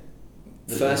is it?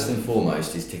 First and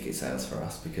foremost is ticket sales for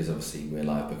us, because obviously we're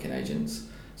live booking agents,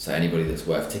 so anybody that's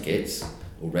worth tickets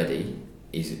already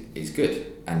is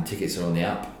good, and tickets are on the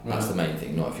up. That's the main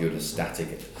thing, not if you're just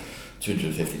static at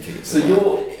 250 tickets. So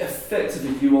you're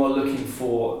effectively, you are looking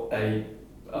for a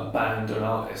band or an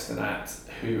artist, an act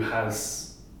who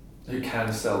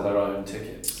can sell their own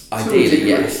tickets. Ideally,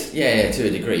 yes. Yeah, to a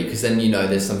degree, because then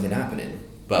there's something happening.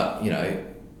 But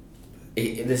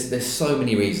there's so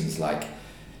many reasons, like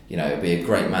it'd be a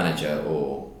great manager,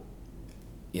 or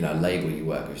a label you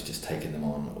work with just taking them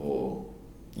on, or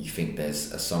you think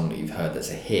there's a song that you've heard that's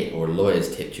a hit, or a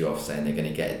lawyer's tipped you off saying they're going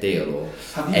to get a deal, or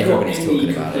have you everybody's got talking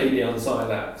any about completely it.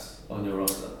 unsigned acts on your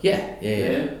roster?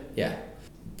 Yeah.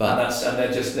 But and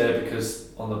they're just there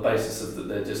because on the basis of that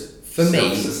they're just for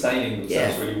me sustaining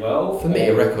themselves really well. For me,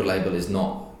 a record label is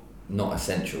not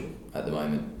essential at the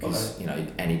moment, because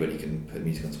anybody can put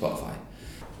music on Spotify.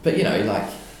 But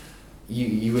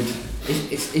you would.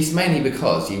 It's mainly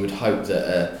because you would hope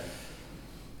that,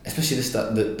 especially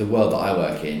the world that I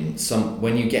work in,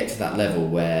 when you get to that level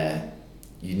where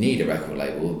you need a record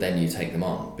label, then you take them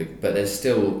on. But there's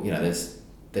still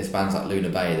there's bands like Lunar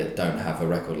Bay that don't have a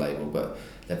record label, but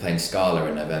they're playing Scala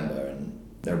in November, and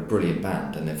they're a brilliant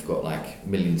band, and they've got like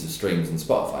millions of streams on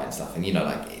Spotify and stuff. And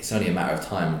it's only a matter of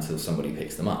time until somebody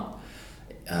picks them up.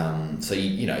 So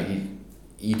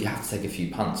you have to take a few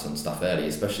punts on stuff early,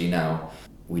 especially now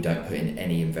we don't put in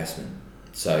any investment.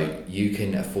 So you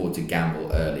can afford to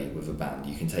gamble early with a band.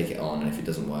 You can take it on, and if it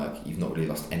doesn't work, you've not really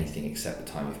lost anything except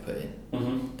the time you've put in.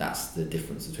 Mm-hmm. That's the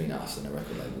difference between us and a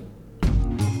record label.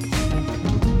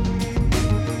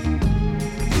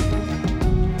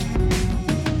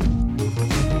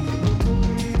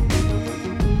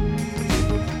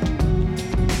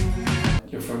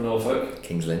 You're from Norfolk?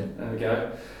 Kings Lynn. There we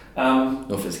go.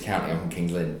 Norfolk's a county, I'm from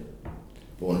Kings Lynn.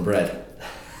 Born and bred.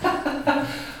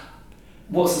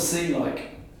 What's the scene like?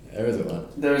 There isn't one.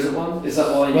 There isn't one? Is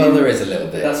that why you... Well, there is a little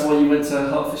bit. That's why you went to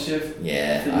Hertfordshire?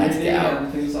 Yeah, I had to get out.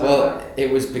 And things like that?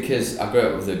 It was because I grew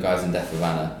up with the guys in Death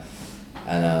Havana,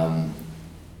 and...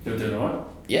 You're doing alright?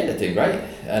 Yeah, they're doing great.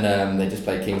 And they just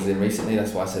played Kings Lynn recently.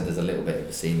 That's why I said there's a little bit of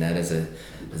a scene there. There's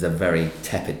a very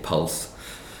tepid pulse,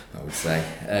 I would say.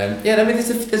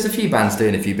 There's a few bands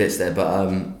doing a few bits there, but...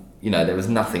 there was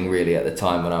nothing really at the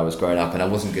time when I was growing up, and I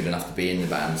wasn't good enough to be in the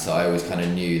band, so I always kind of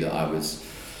knew that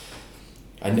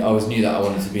I knew that I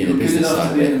wanted to be in the business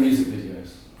side of it. You were good enough to be in the music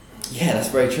videos? Yeah, that's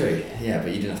very true. Yeah,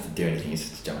 but you didn't have to do anything, you just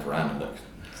had to jump around and look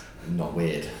not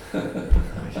weird.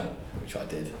 Which I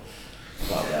did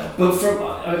quite well.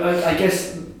 But I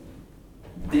guess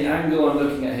the angle I'm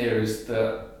looking at here is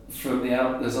that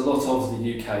there's a lot of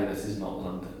the UK that is not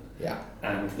London. Yeah.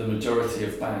 And the majority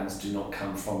of bands do not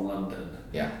come from London.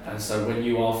 Yeah. And so when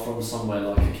you are from somewhere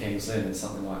like a Kings Lynn and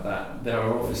something like that, there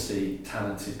are obviously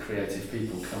talented, creative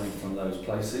people coming from those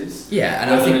places. Yeah,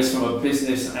 and whether I think it's from a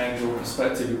business angle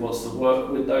perspective who wants to work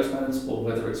with those bands, or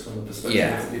whether it's from the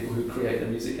perspective of the people who create the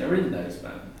music that are in those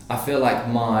bands. I feel like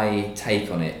my take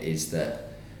on it is that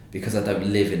because I don't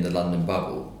live in the London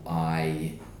bubble,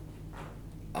 I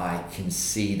can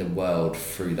see the world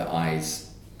through the eyes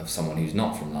of someone who's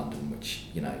not from London, which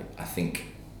I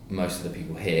think most of the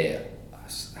people here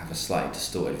have a slightly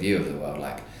distorted view of the world.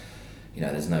 Like,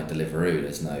 there's no Deliveroo,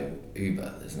 there's no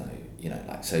Uber, there's no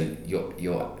so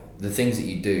you're the things that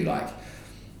you do, like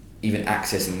even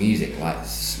accessing music, like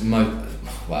that's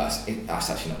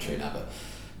actually not true now, but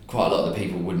quite a lot of the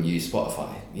people wouldn't use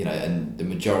Spotify, and the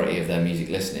majority of their music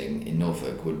listening in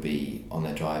Norfolk would be on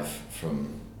their drive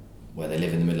from where they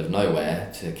live in the middle of nowhere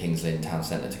to Kings Lynn town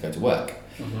centre to go to work.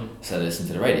 Mm-hmm. So they listen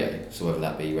to the radio. So whether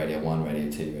that be Radio 1,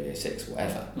 Radio 2, Radio 6,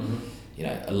 whatever. Mm-hmm.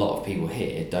 A lot of people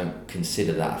here don't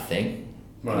consider that a thing.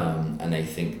 Right. And they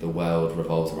think the world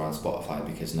revolves around Spotify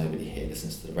because nobody here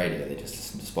listens to the radio. They just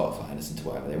listen to Spotify and listen to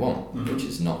whatever they want, mm-hmm. which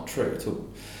is not true at all.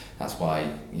 That's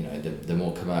why, the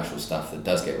more commercial stuff that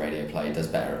does get radio play does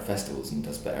better at festivals and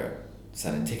does better at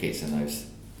selling tickets in those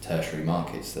tertiary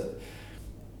markets that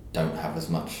don't have as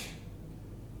much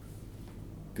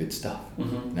good stuff.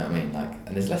 Mm-hmm. You know what I mean?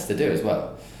 And there's less to do as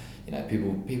well.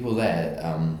 People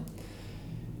there.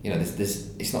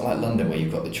 It's not like London where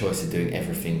you've got the choice of doing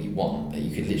everything you want. That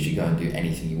you could literally go and do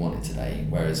anything you wanted today.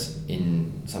 Whereas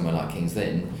in somewhere like Kings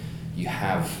Lynn, you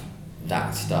have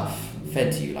that stuff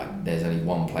fed to you. Like, there's only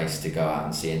one place to go out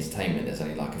and see entertainment. There's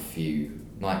only like a few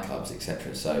nightclubs,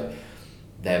 etc. So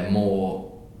they're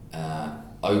more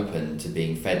open to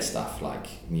being fed stuff like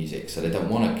music. So they don't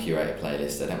want to curate a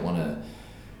playlist. They don't want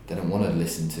to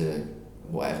listen to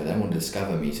whatever. They don't want to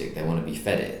discover music. They want to be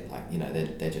fed it. Like, you know,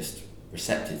 they're just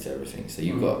receptive to everything. So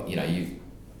you've got, you know,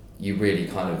 you really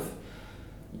kind of,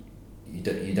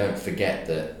 you don't forget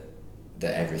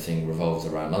that everything revolves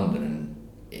around London.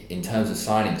 And in terms of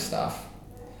signing stuff,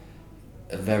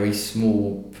 a very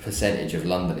small percentage of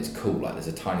London is cool. Like, there's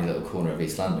a tiny little corner of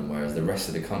East London, whereas the rest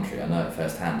of the country, I know it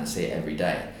firsthand, I see it every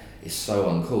day, is so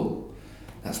uncool.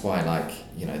 That's why, like,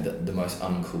 you know, the most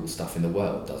uncool stuff in the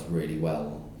world does really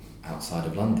well outside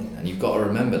of London, and you've got to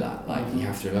remember that. Like, you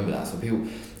have to remember that. So people,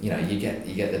 you know, you get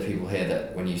the people here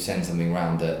that when you send something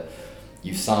round that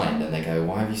you've signed, and they go,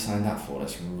 "Why have you signed that for?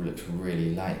 That looks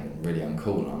really lame and really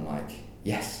uncool." And I'm like,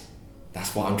 yes,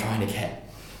 that's what I'm trying to get.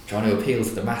 Trying to appeal to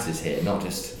the masses here, not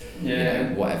just you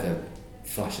know, whatever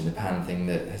flash in the pan thing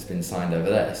that has been signed over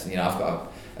there. So, you know, I've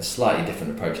got a slightly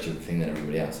different approach to everything than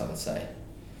everybody else, I would say.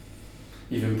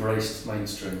 You've embraced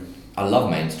mainstream. I love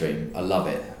mainstream. I love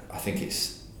it. I think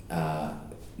it's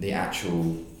the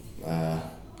actual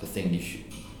the thing you should.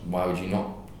 Why would you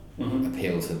not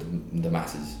appeal to the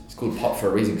masses? It's called pop for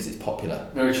a reason, because it's popular.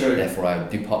 Very true. Therefore, I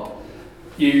do pop.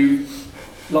 You,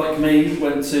 like me,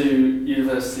 went to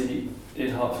university in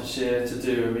Hertfordshire to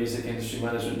do a music industry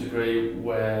management degree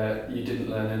where you didn't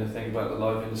learn anything about the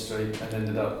live industry and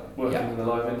ended up working in the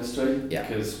live industry,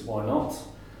 because why not?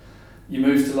 You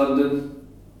moved to London.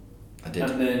 I did.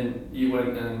 And then you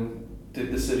went and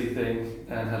did the silly thing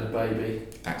and had a baby.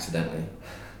 Accidentally.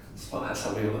 Well, that's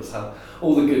how we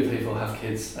all the good people have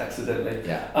kids accidentally.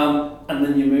 Yeah. And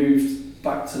then you moved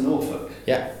back to Norfolk.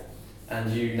 Yeah.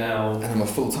 And you now... And I'm a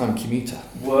full-time commuter.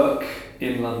 Work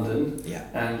in London. Yeah.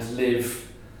 And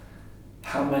live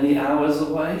how many hours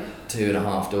away?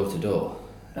 2.5 door to door.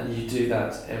 And you do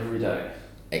that every day?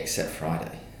 Except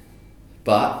Friday.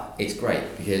 But it's great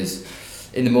because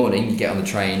in the morning you get on the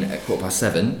train at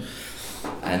 7:15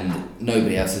 and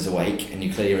nobody else is awake, and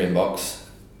you clear your inbox.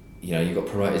 You know, you've got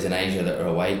promoters in Asia that are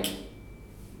awake,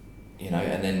 you know,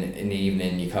 and then in the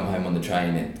evening you come home on the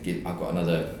train and I've got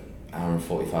another hour and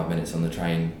 45 minutes on the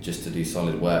train just to do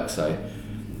solid work. So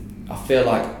I feel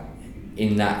like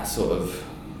in that sort of,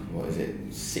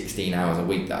 16 hours a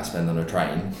week that I spend on a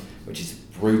train, which is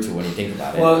brutal when you think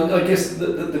about it. Well, I guess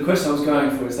the question I was going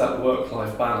for is that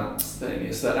work-life balance thing,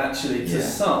 is that actually to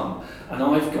some, and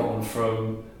I've gone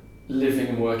from living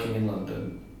and working in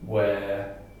London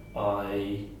where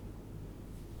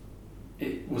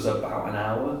it was about an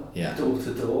hour door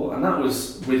to door, and that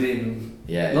was within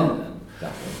London.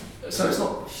 Exactly. So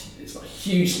it's not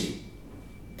hugely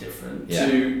different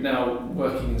to now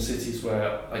working in cities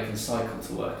where I can cycle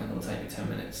to work and it'll take me 10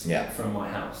 minutes from my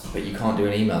house. But you can't do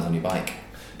any emails on your bike.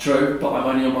 True, but I'm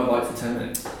only on my bike for 10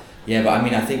 minutes. Yeah, but I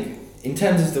mean, I think in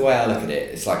terms of the way I look at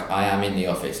it, it's like I am in the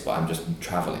office, but I'm just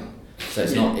travelling. So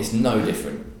it's no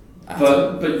different.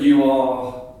 But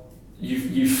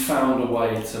you've found a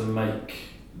way to make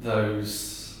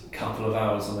those couple of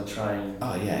hours on the train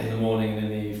in the morning and in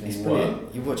the evening. It's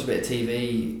brilliant. You watch a bit of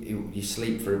TV, you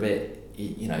sleep for a bit,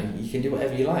 you know, you can do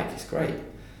whatever you like. It's great.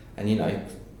 And you know,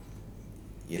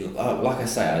 like I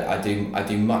say, I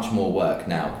do much more work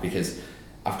now because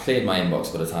I've cleared my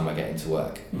inbox by the time I get into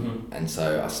work. And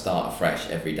so I start afresh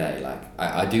every day. Like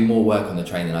I do more work on the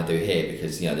train than I do here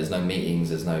because, you know, there's no meetings,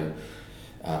 there's no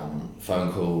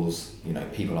phone calls, you know,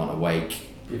 people aren't awake.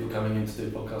 People coming in to do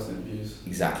podcast interviews.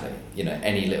 Exactly. You know,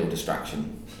 any little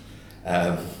distraction.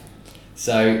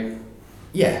 So,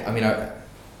 yeah, I mean,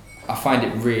 I find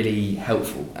it really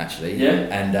helpful, actually. Yeah.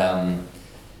 And,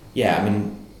 I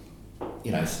mean,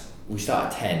 you know, we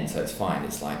start at 10, so it's fine.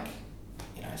 It's like,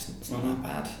 you know, it's not that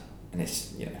bad. And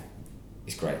it's, you know,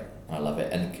 it's great. I love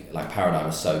it. And, like, Paradigm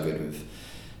is so good with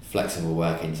flexible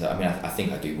working. So I mean, I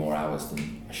think I do more hours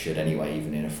than I should anyway,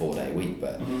 even in a 4-day week.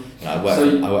 But you know, I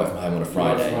work from home on a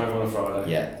Friday. Work from home on a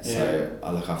Friday. Yeah. So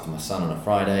I look after my son on a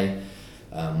Friday.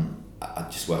 I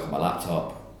just work on my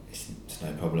laptop. It's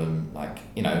no problem. Like,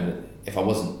 you know, if I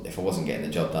wasn't getting the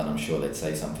job done, I'm sure they'd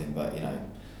say something. But you know,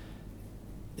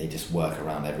 they just work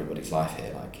around everybody's life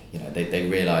here. Like, you know, they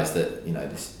realise that, you know,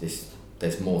 this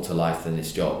there's more to life than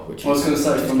this job, which I was going to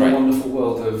say, from the wonderful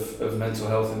world of mental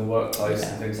health in the workplace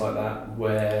and things like that,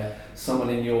 where someone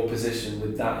in your position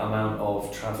with that amount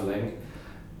of travelling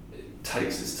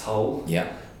takes its toll,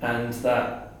 and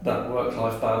that that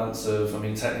work-life balance of, I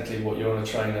mean, technically what you're on a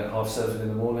train at 7:30 in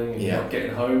the morning and you're not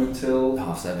getting home until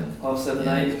 7:30,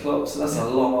 8 o'clock, so that's a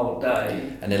long old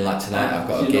day. And then like tonight I've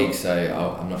got a gig, so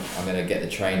I'm going to get the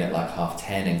train at like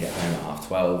 10:30 and get home at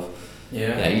 12:30.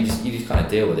 Yeah. You just kind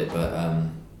of deal with it, but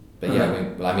yeah,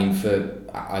 I mean,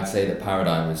 I'd say that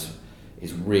Paradigm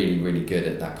is really, really good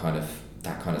at that kind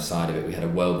of side of it. We had a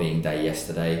wellbeing day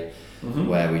yesterday,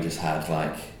 where we just had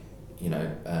like,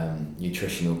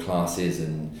 nutritional classes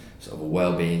and sort of a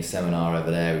wellbeing seminar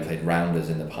over there. We played rounders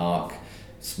in the park,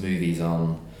 smoothies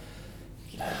on.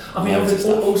 I mean,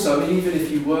 also, even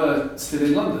if you were still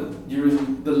in London, you're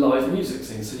in the live music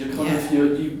scene, so you're kind of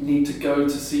you need to go to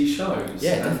see shows.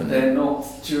 Yeah, definitely. And they're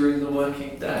not during the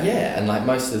working day. Yeah, and like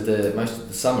most of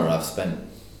the summer, I've spent,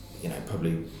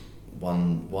 probably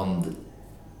one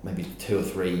maybe 2 or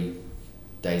 3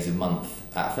 days a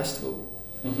month at a festival.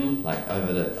 Like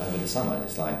over the summer, and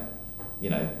it's like,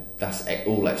 that's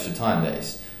all extra time that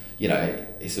is,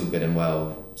 it's all good and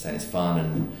well saying it's fun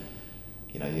and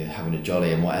you're having a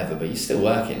jolly and whatever, but you're still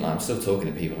working. Like, I'm still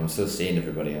talking to people, I'm still seeing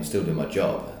everybody, I'm still doing my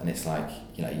job, and it's like,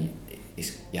 you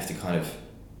have to kind of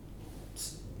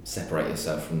separate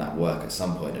yourself from that work at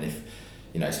some point. And if,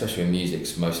 especially in music,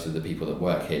 most of the people that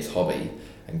work here, it's hobby,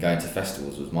 and going to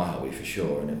festivals was my hobby for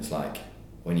sure. And it was like,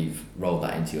 when you've rolled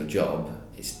that into your job,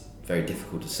 it's very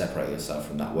difficult to separate yourself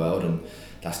from that world, and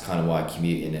that's kind of why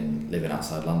commuting and living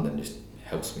outside London just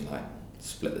helps me like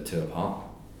split the two apart.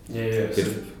 Yeah.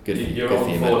 You're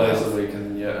on 4 days a week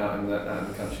and you're out in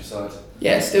the countryside.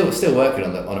 Yeah, still working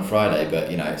on a Friday, but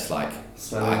it's like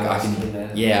I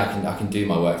can do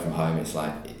my work from home. It's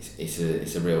like it's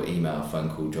a real email phone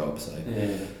call job. So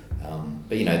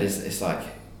but it's like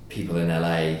people in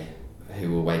LA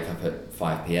who will wake up at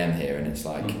 5 p.m. here, and it's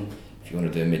like if you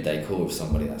want to do a midday call with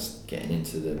somebody, that's getting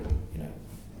into the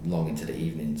long into the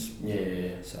evenings.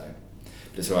 Yeah. So,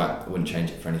 but it's alright. I wouldn't change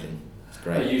it for anything. It's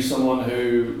great. Are you someone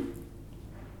who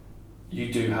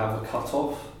you do have a cut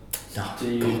off? No.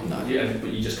 Do you? God, no. Yeah,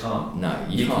 but you just can't. No,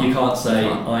 you can't say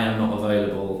I am not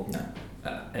available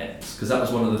at X, because that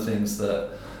was one of the things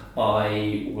that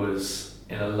I was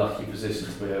in a lucky position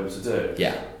to be able to do.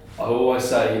 Yeah. I always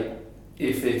say,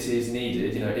 if it is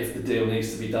needed, if the deal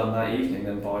needs to be done that evening,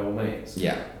 then by all means.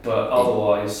 Yeah. But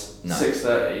otherwise,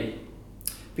 6:30.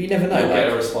 But you never know. You'll get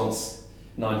a response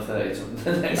 9:30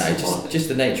 to the next morning. Just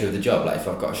the nature of the job. Like if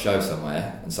I've got a show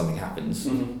somewhere and something happens,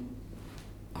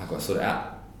 I've got to sort it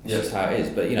out. It's just how it is.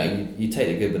 But you take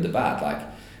the good with the bad. Like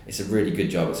it's a really good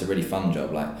job. It's a really fun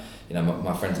job. Like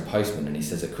my friend's a postman, and he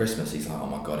says at Christmas he's like, oh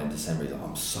my god, in December he's like,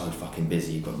 I'm so fucking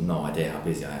busy. You've got no idea how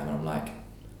busy I am. And I'm like,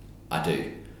 I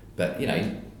do. But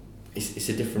it's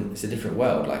a different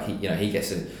world. Like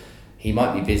he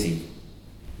might be busy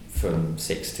from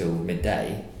 6 till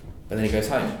midday, but then he goes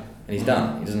home and he's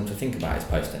done. He doesn't have to think about his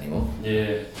post anymore.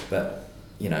 Yeah. But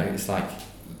it's like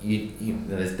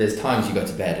there's times you go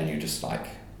to bed and you're just like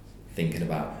thinking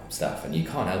about stuff, and you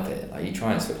can't help it. Like you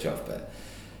try and switch off, but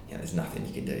there's nothing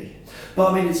you can do.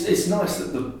 But I mean, it's nice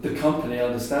that the company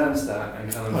understands that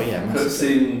and kind of puts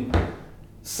in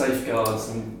safeguards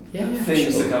and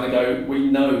things that kind of go, we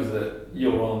know that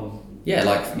you're on. Yeah,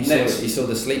 like you saw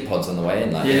the sleep pods on the way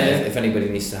in. Like, if anybody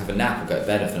needs to have a nap or go to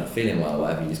bed if they're not feeling well or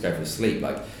whatever, you just go for a sleep.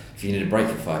 Like, if you need a break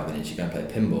for 5 minutes, you go and play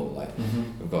pinball. Like,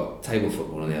 we've got table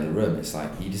football in the other room. It's like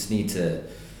you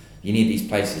need these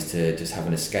places to just have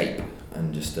an escape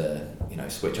and just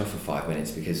switch off for 5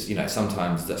 minutes, because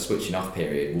sometimes that switching off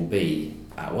period will be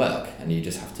at work, and you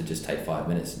just have to just take 5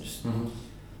 minutes and just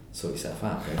sort yourself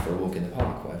out. Go for a walk in the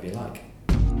park, whatever you like.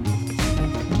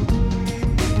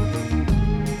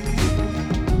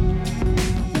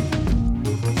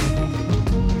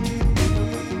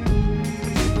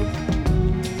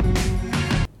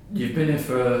 You've been here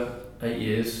for 8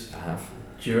 years. I have.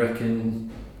 Do you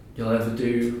reckon you'll ever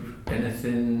do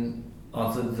anything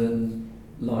other than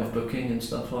live booking and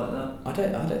stuff like that? I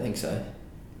don't think so.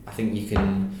 I think you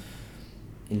can,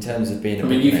 in terms of being.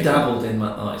 You've dabbled in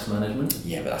artist management.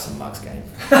 Yeah, but that's a mug's game.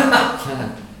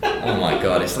 Oh my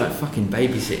god, it's like fucking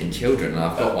babysitting children, and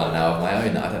I've got one now of my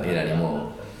own that I don't need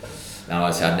anymore. Now,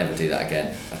 honestly, I'd never do that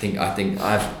again. I think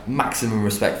I have maximum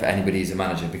respect for anybody who's a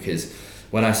manager, because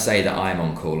when I say that I'm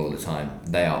on call all the time,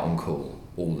 they are on call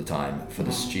all the time for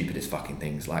the stupidest fucking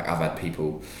things. Like I've had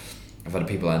people I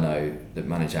know that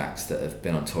manage acts that have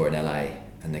been on tour in LA,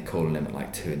 and they're calling them at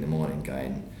like 2 a.m.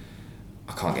 going,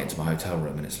 I can't get into my hotel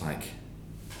room, and it's like,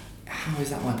 how is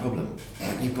that my problem?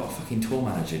 Like, you've got a fucking tour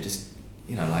manager, just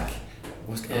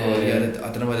what's I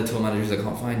don't know where the tour manager is, I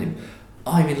can't find him.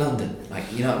 I'm in London, like,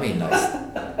 you know what I mean? Like,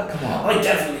 come on. I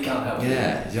definitely can't help you.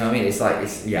 Yeah, do you know what I mean? It's like,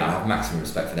 I have maximum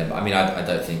respect for them, but I mean, I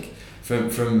don't think from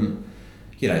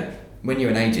you know, when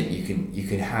you're an agent, you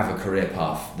can have a career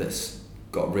path that's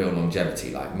got real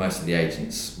longevity. Like most of the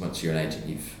agents, once you're an agent,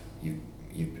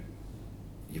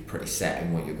 you're pretty set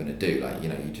in what you're going to do. Like, you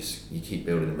know, you keep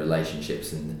building the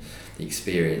relationships and the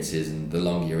experiences, and the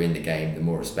longer you're in the game, the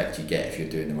more respect you get if you're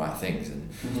doing the right things. And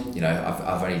you know,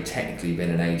 I've only technically been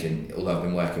an agent, although I've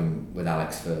been working with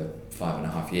Alex for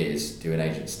 5.5 years doing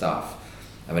agent stuff.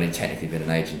 I've only technically been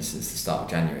an agent since the start of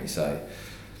January. So,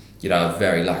 you know, I'm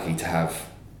very lucky to have.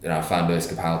 You know, I found Lewis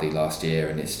Capaldi last year,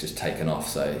 and it's just taken off.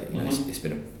 So, you know, it's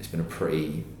been a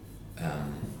pretty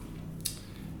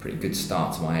good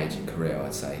start to my agent career,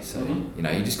 I'd say. So, you know,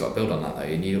 you just got to build on that though,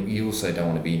 and you also don't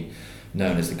want to be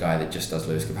known as the guy that just does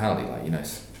Lewis Capaldi. Like, you know,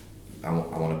 I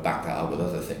want to back that up with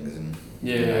other things, and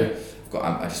you know,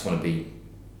 I just want to be,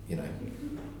 you know,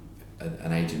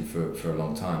 an agent for a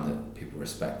long time that people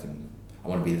respect, and I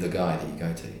want to be the guy that you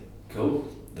go to. Cool.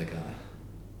 The guy.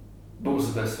 What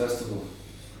was the best festival?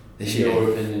 This in year?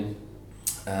 your opinion?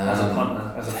 As a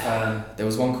punter, as a fan. There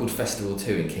was one called Festival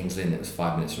 2 in Kings Lynn that was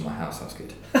 5 minutes from my house. That was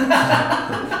good.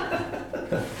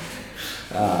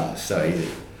 So easy.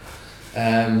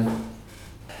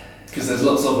 Because there's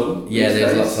lots of them. Yeah,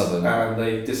 there's lots of them. And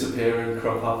they disappear and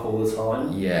crop up all the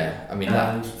time. Yeah, I mean,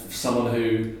 and someone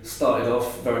who started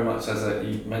off very much as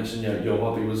you mentioned, your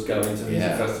hobby was going to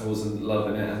music festivals and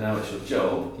loving it, and now it's your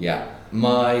job. Yeah,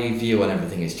 my view on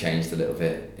everything has changed a little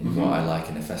bit in what I like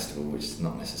in a festival, which is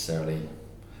not necessarily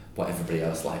what everybody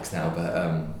else likes now, but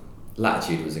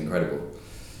Latitude was incredible.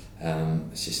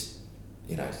 It's just,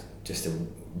 you know, just a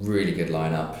really good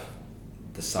lineup.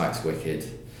 The site's wicked.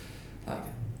 Like,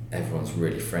 everyone's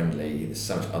really friendly. There's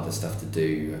so much other stuff to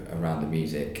do around the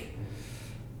music.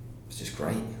 It's just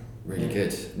great, really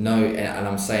good. No, and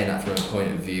I'm saying that from a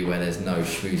point of view where there's no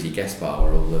schmoozy guest bar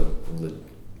where all the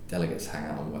delegates hang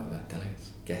out, or whatever,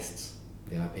 guests,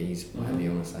 VIPs, whatever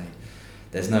you want to say.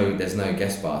 There's no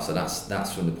guest bar, so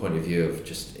that's from the point of view of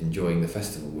just enjoying the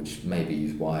festival, which maybe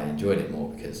is why I enjoyed it more,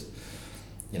 because,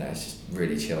 you know, it's just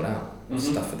really chilled out.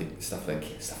 Stuff for the kids,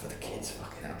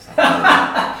 fucking hell.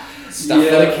 Stuff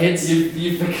for the kids.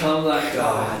 You've become that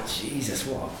guy. Oh, Jesus,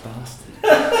 what a bastard.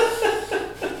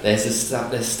 There's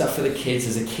stuff for the kids.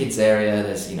 There's a kids area.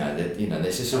 There's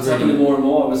there's just it's happening more and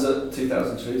more. I was at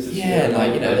 2003 this year.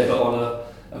 Like, you know, they put on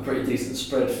a pretty decent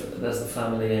spread. There's the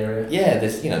family area. Yeah,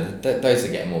 there's, you know, those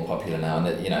are getting more popular now,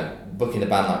 and you know, booking a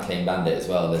band like Clean Bandit as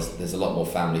well. There's a lot more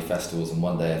family festivals and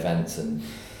one-day events, and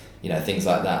you know, things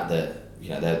like that you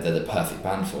know, they're the perfect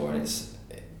band for, and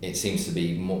it seems to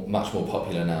be much more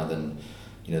popular now than,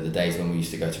 you know, the days when we used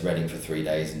to go to Reading for 3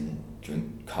 days and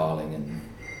drink Carling and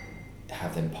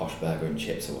have them posh burger and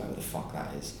chips or whatever the fuck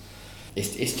that is.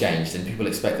 It's changed, and people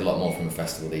expect a lot more from a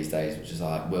festival these days, which is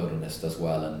like Wilderness does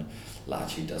well and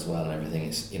Latitude does well and everything.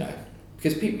 It's, you know,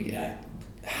 because people, you know,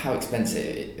 how expensive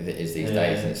it is these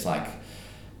days, and it's like,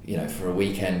 you know, for a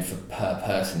weekend per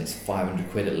person, it's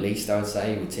 500 quid at least, I would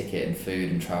say, with ticket and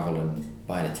food and travel and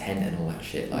buying a tent and all that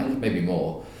shit, like maybe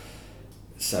more.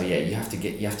 So yeah, you have to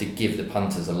give the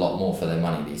punters a lot more for their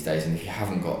money these days, and if you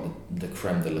haven't got the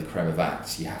creme de la creme of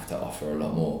acts, you have to offer a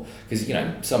lot more, because, you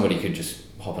know, somebody could just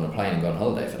hop on a plane and go on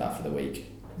holiday for that for the week.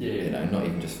 Yeah. You know, not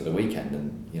even just for the weekend,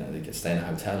 and you know, they could stay in a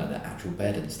hotel and an actual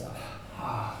bed and stuff.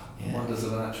 Wonders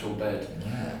of an actual bed.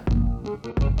 Yeah.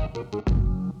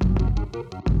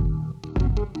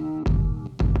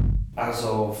 As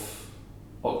of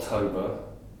October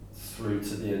through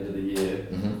to the end of the year,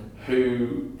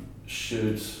 who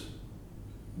should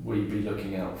we be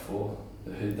looking out for?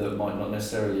 Who that might not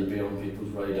necessarily be on people's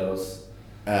radars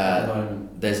at the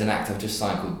moment? There's an act I've just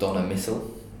signed called Donna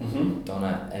Missal.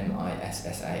 Donna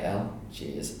Missal. She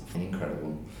is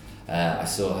incredible. I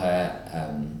saw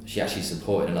her. She actually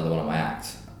supported another one of my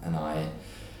acts, and I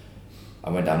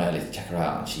went down early to check her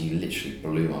out, and she literally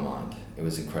blew my mind. It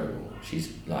was incredible.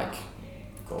 She's like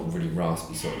got a really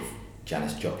raspy sort of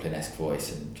Janis Joplin-esque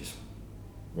voice, and just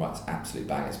writes absolute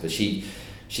bangers. But she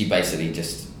basically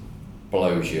just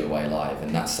blows you away live,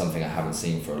 and that's something I haven't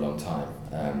seen for a long time.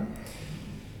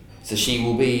 So she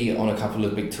will be on a couple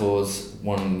of big tours,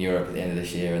 one in Europe at the end of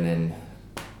this year, and then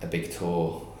a big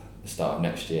tour at the start of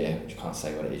next year, which I can't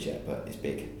say what it is yet, but it's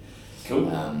big. Cool.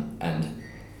 And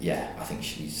yeah, I think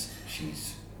she's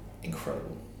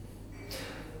incredible.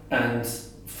 And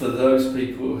for those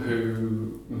people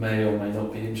who may or may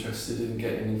not be interested in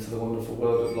getting into the wonderful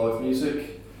world of live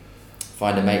music,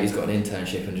 find a mate who's got an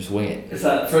internship and just wing it. Is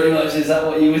that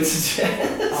what you would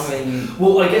suggest? I mean,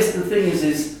 well, I guess the thing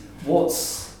is what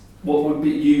would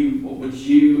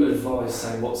you advise,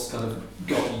 saying what's kind of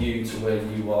got you to where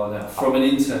you are now, from an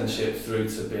internship through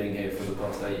to being here for the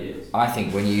past 8 years? I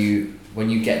think when you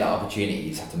get that opportunity, you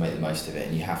just have to make the most of it,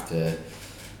 and you have to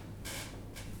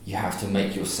you have to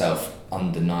make yourself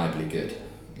undeniably good,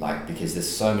 like, because there's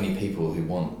so many people who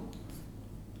want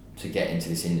to get into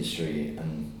this industry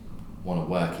and want to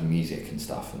work in music and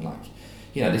stuff, and like,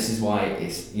 you know, this is why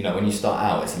it's, you know, when you start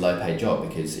out, it's a low paid job,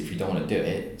 because if you don't want to do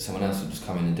it, someone else will just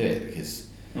come in and do it, because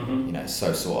you know, it's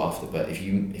so sought after. But if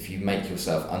you make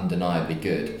yourself undeniably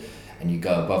good and you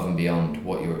go above and beyond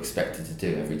what you're expected to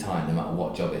do every time, no matter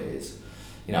what job it is,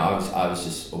 you know, I was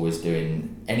just always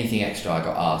doing anything extra I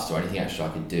got asked or anything extra I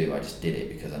could do. I just did it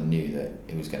because I knew that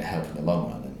it was going to help in the long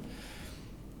run. And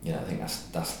you know, I think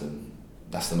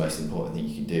that's the most important thing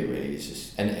you can do, really. It's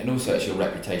just, and also it's your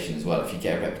reputation as well. If you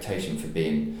get a reputation for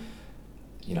being,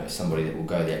 you know, somebody that will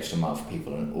go the extra mile for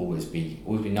people and always be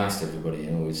nice to everybody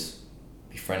and always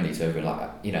be friendly to everybody,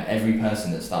 like, you know, every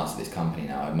person that starts at this company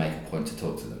now, I make a point to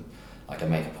talk to them. Like, I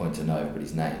make a point to know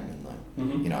everybody's name, and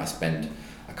like, you know, I spend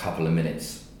a couple of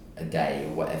minutes a day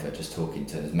or whatever just talking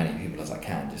to as many people as I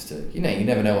can, just to, you know, you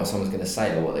never know what someone's going to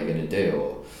say or what they're going to do,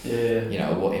 or you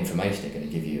know, what information they're going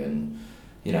to give you. And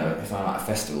you know, if I'm at a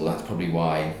festival, that's probably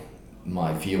why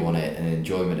my view on it and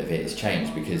enjoyment of it has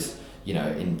changed, because, you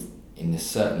know, in a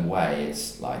certain way,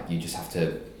 it's like you just have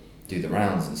to do the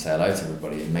rounds and say hello to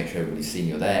everybody and make sure everybody's seen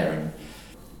you're there, and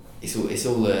it's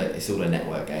all a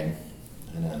network game.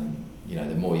 And you know,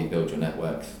 the more you build your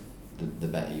network, the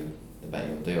better you'll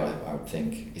do. I would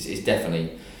think it's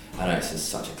definitely, I know it's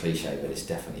such a cliche, but it's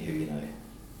definitely who you know.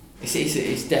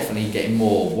 It's definitely getting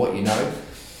more what you know,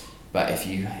 but if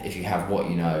you have what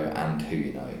you know and who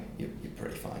you know, you're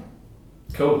pretty fine.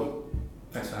 Cool.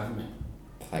 Thanks for having me.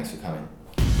 Thanks for coming.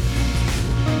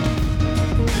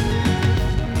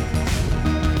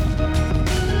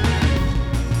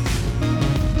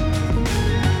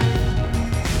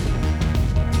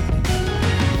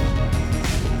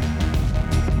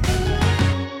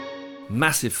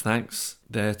 Massive thanks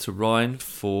there to Ryan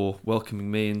for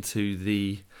welcoming me into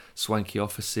the swanky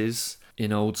offices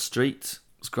in Old Street.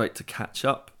 It was great to catch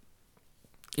up.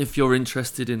 If you're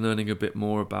interested in learning a bit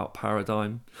more about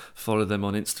Paradigm, follow them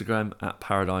on Instagram at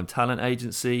Paradigm Talent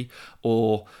Agency,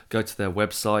 or go to their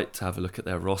website to have a look at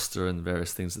their roster and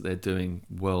various things that they're doing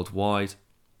worldwide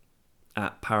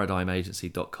at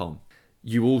paradigmagency.com.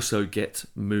 You also get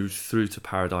moved through to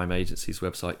Paradigm Agency's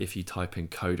website if you type in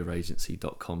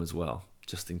coderagency.com as well,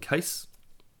 just in case.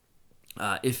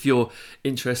 If you're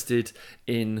interested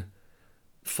in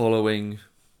following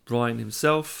Ryan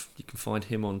himself, you can find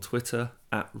him on Twitter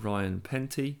at Ryan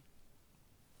Penty.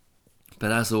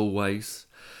 But as always,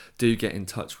 do get in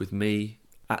touch with me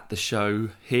at the show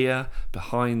here,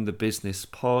 Behind the Business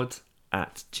Pod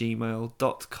at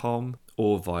gmail.com,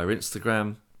 or via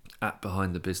Instagram at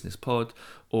Behind the Business Pod,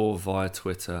 or via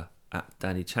Twitter at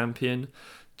Danny Champion,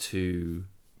 to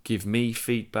give me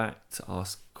feedback, to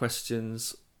ask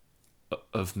questions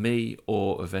of me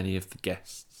or of any of the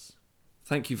guests.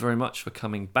 Thank you very much for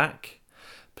coming back.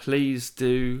 Please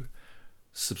do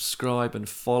subscribe and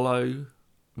follow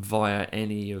via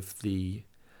any of the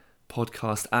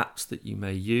podcast apps that you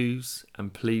may use,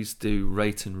 and please do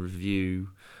rate and review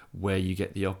where you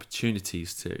get the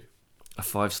opportunities to. A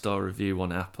 5-star review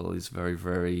on Apple is very,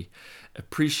 very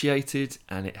appreciated,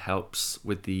 and it helps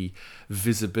with the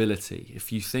visibility.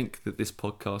 If you think that this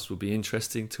podcast will be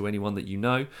interesting to anyone that you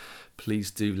know,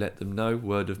 please do let them know.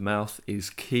 Word of mouth is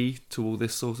key to all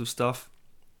this sort of stuff.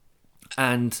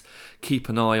 And keep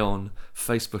an eye on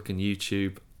Facebook and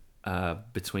YouTube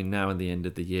between now and the end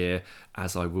of the year,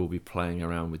 as I will be playing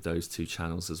around with those two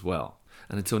channels as well.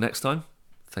 And until next time,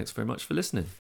 thanks very much for listening.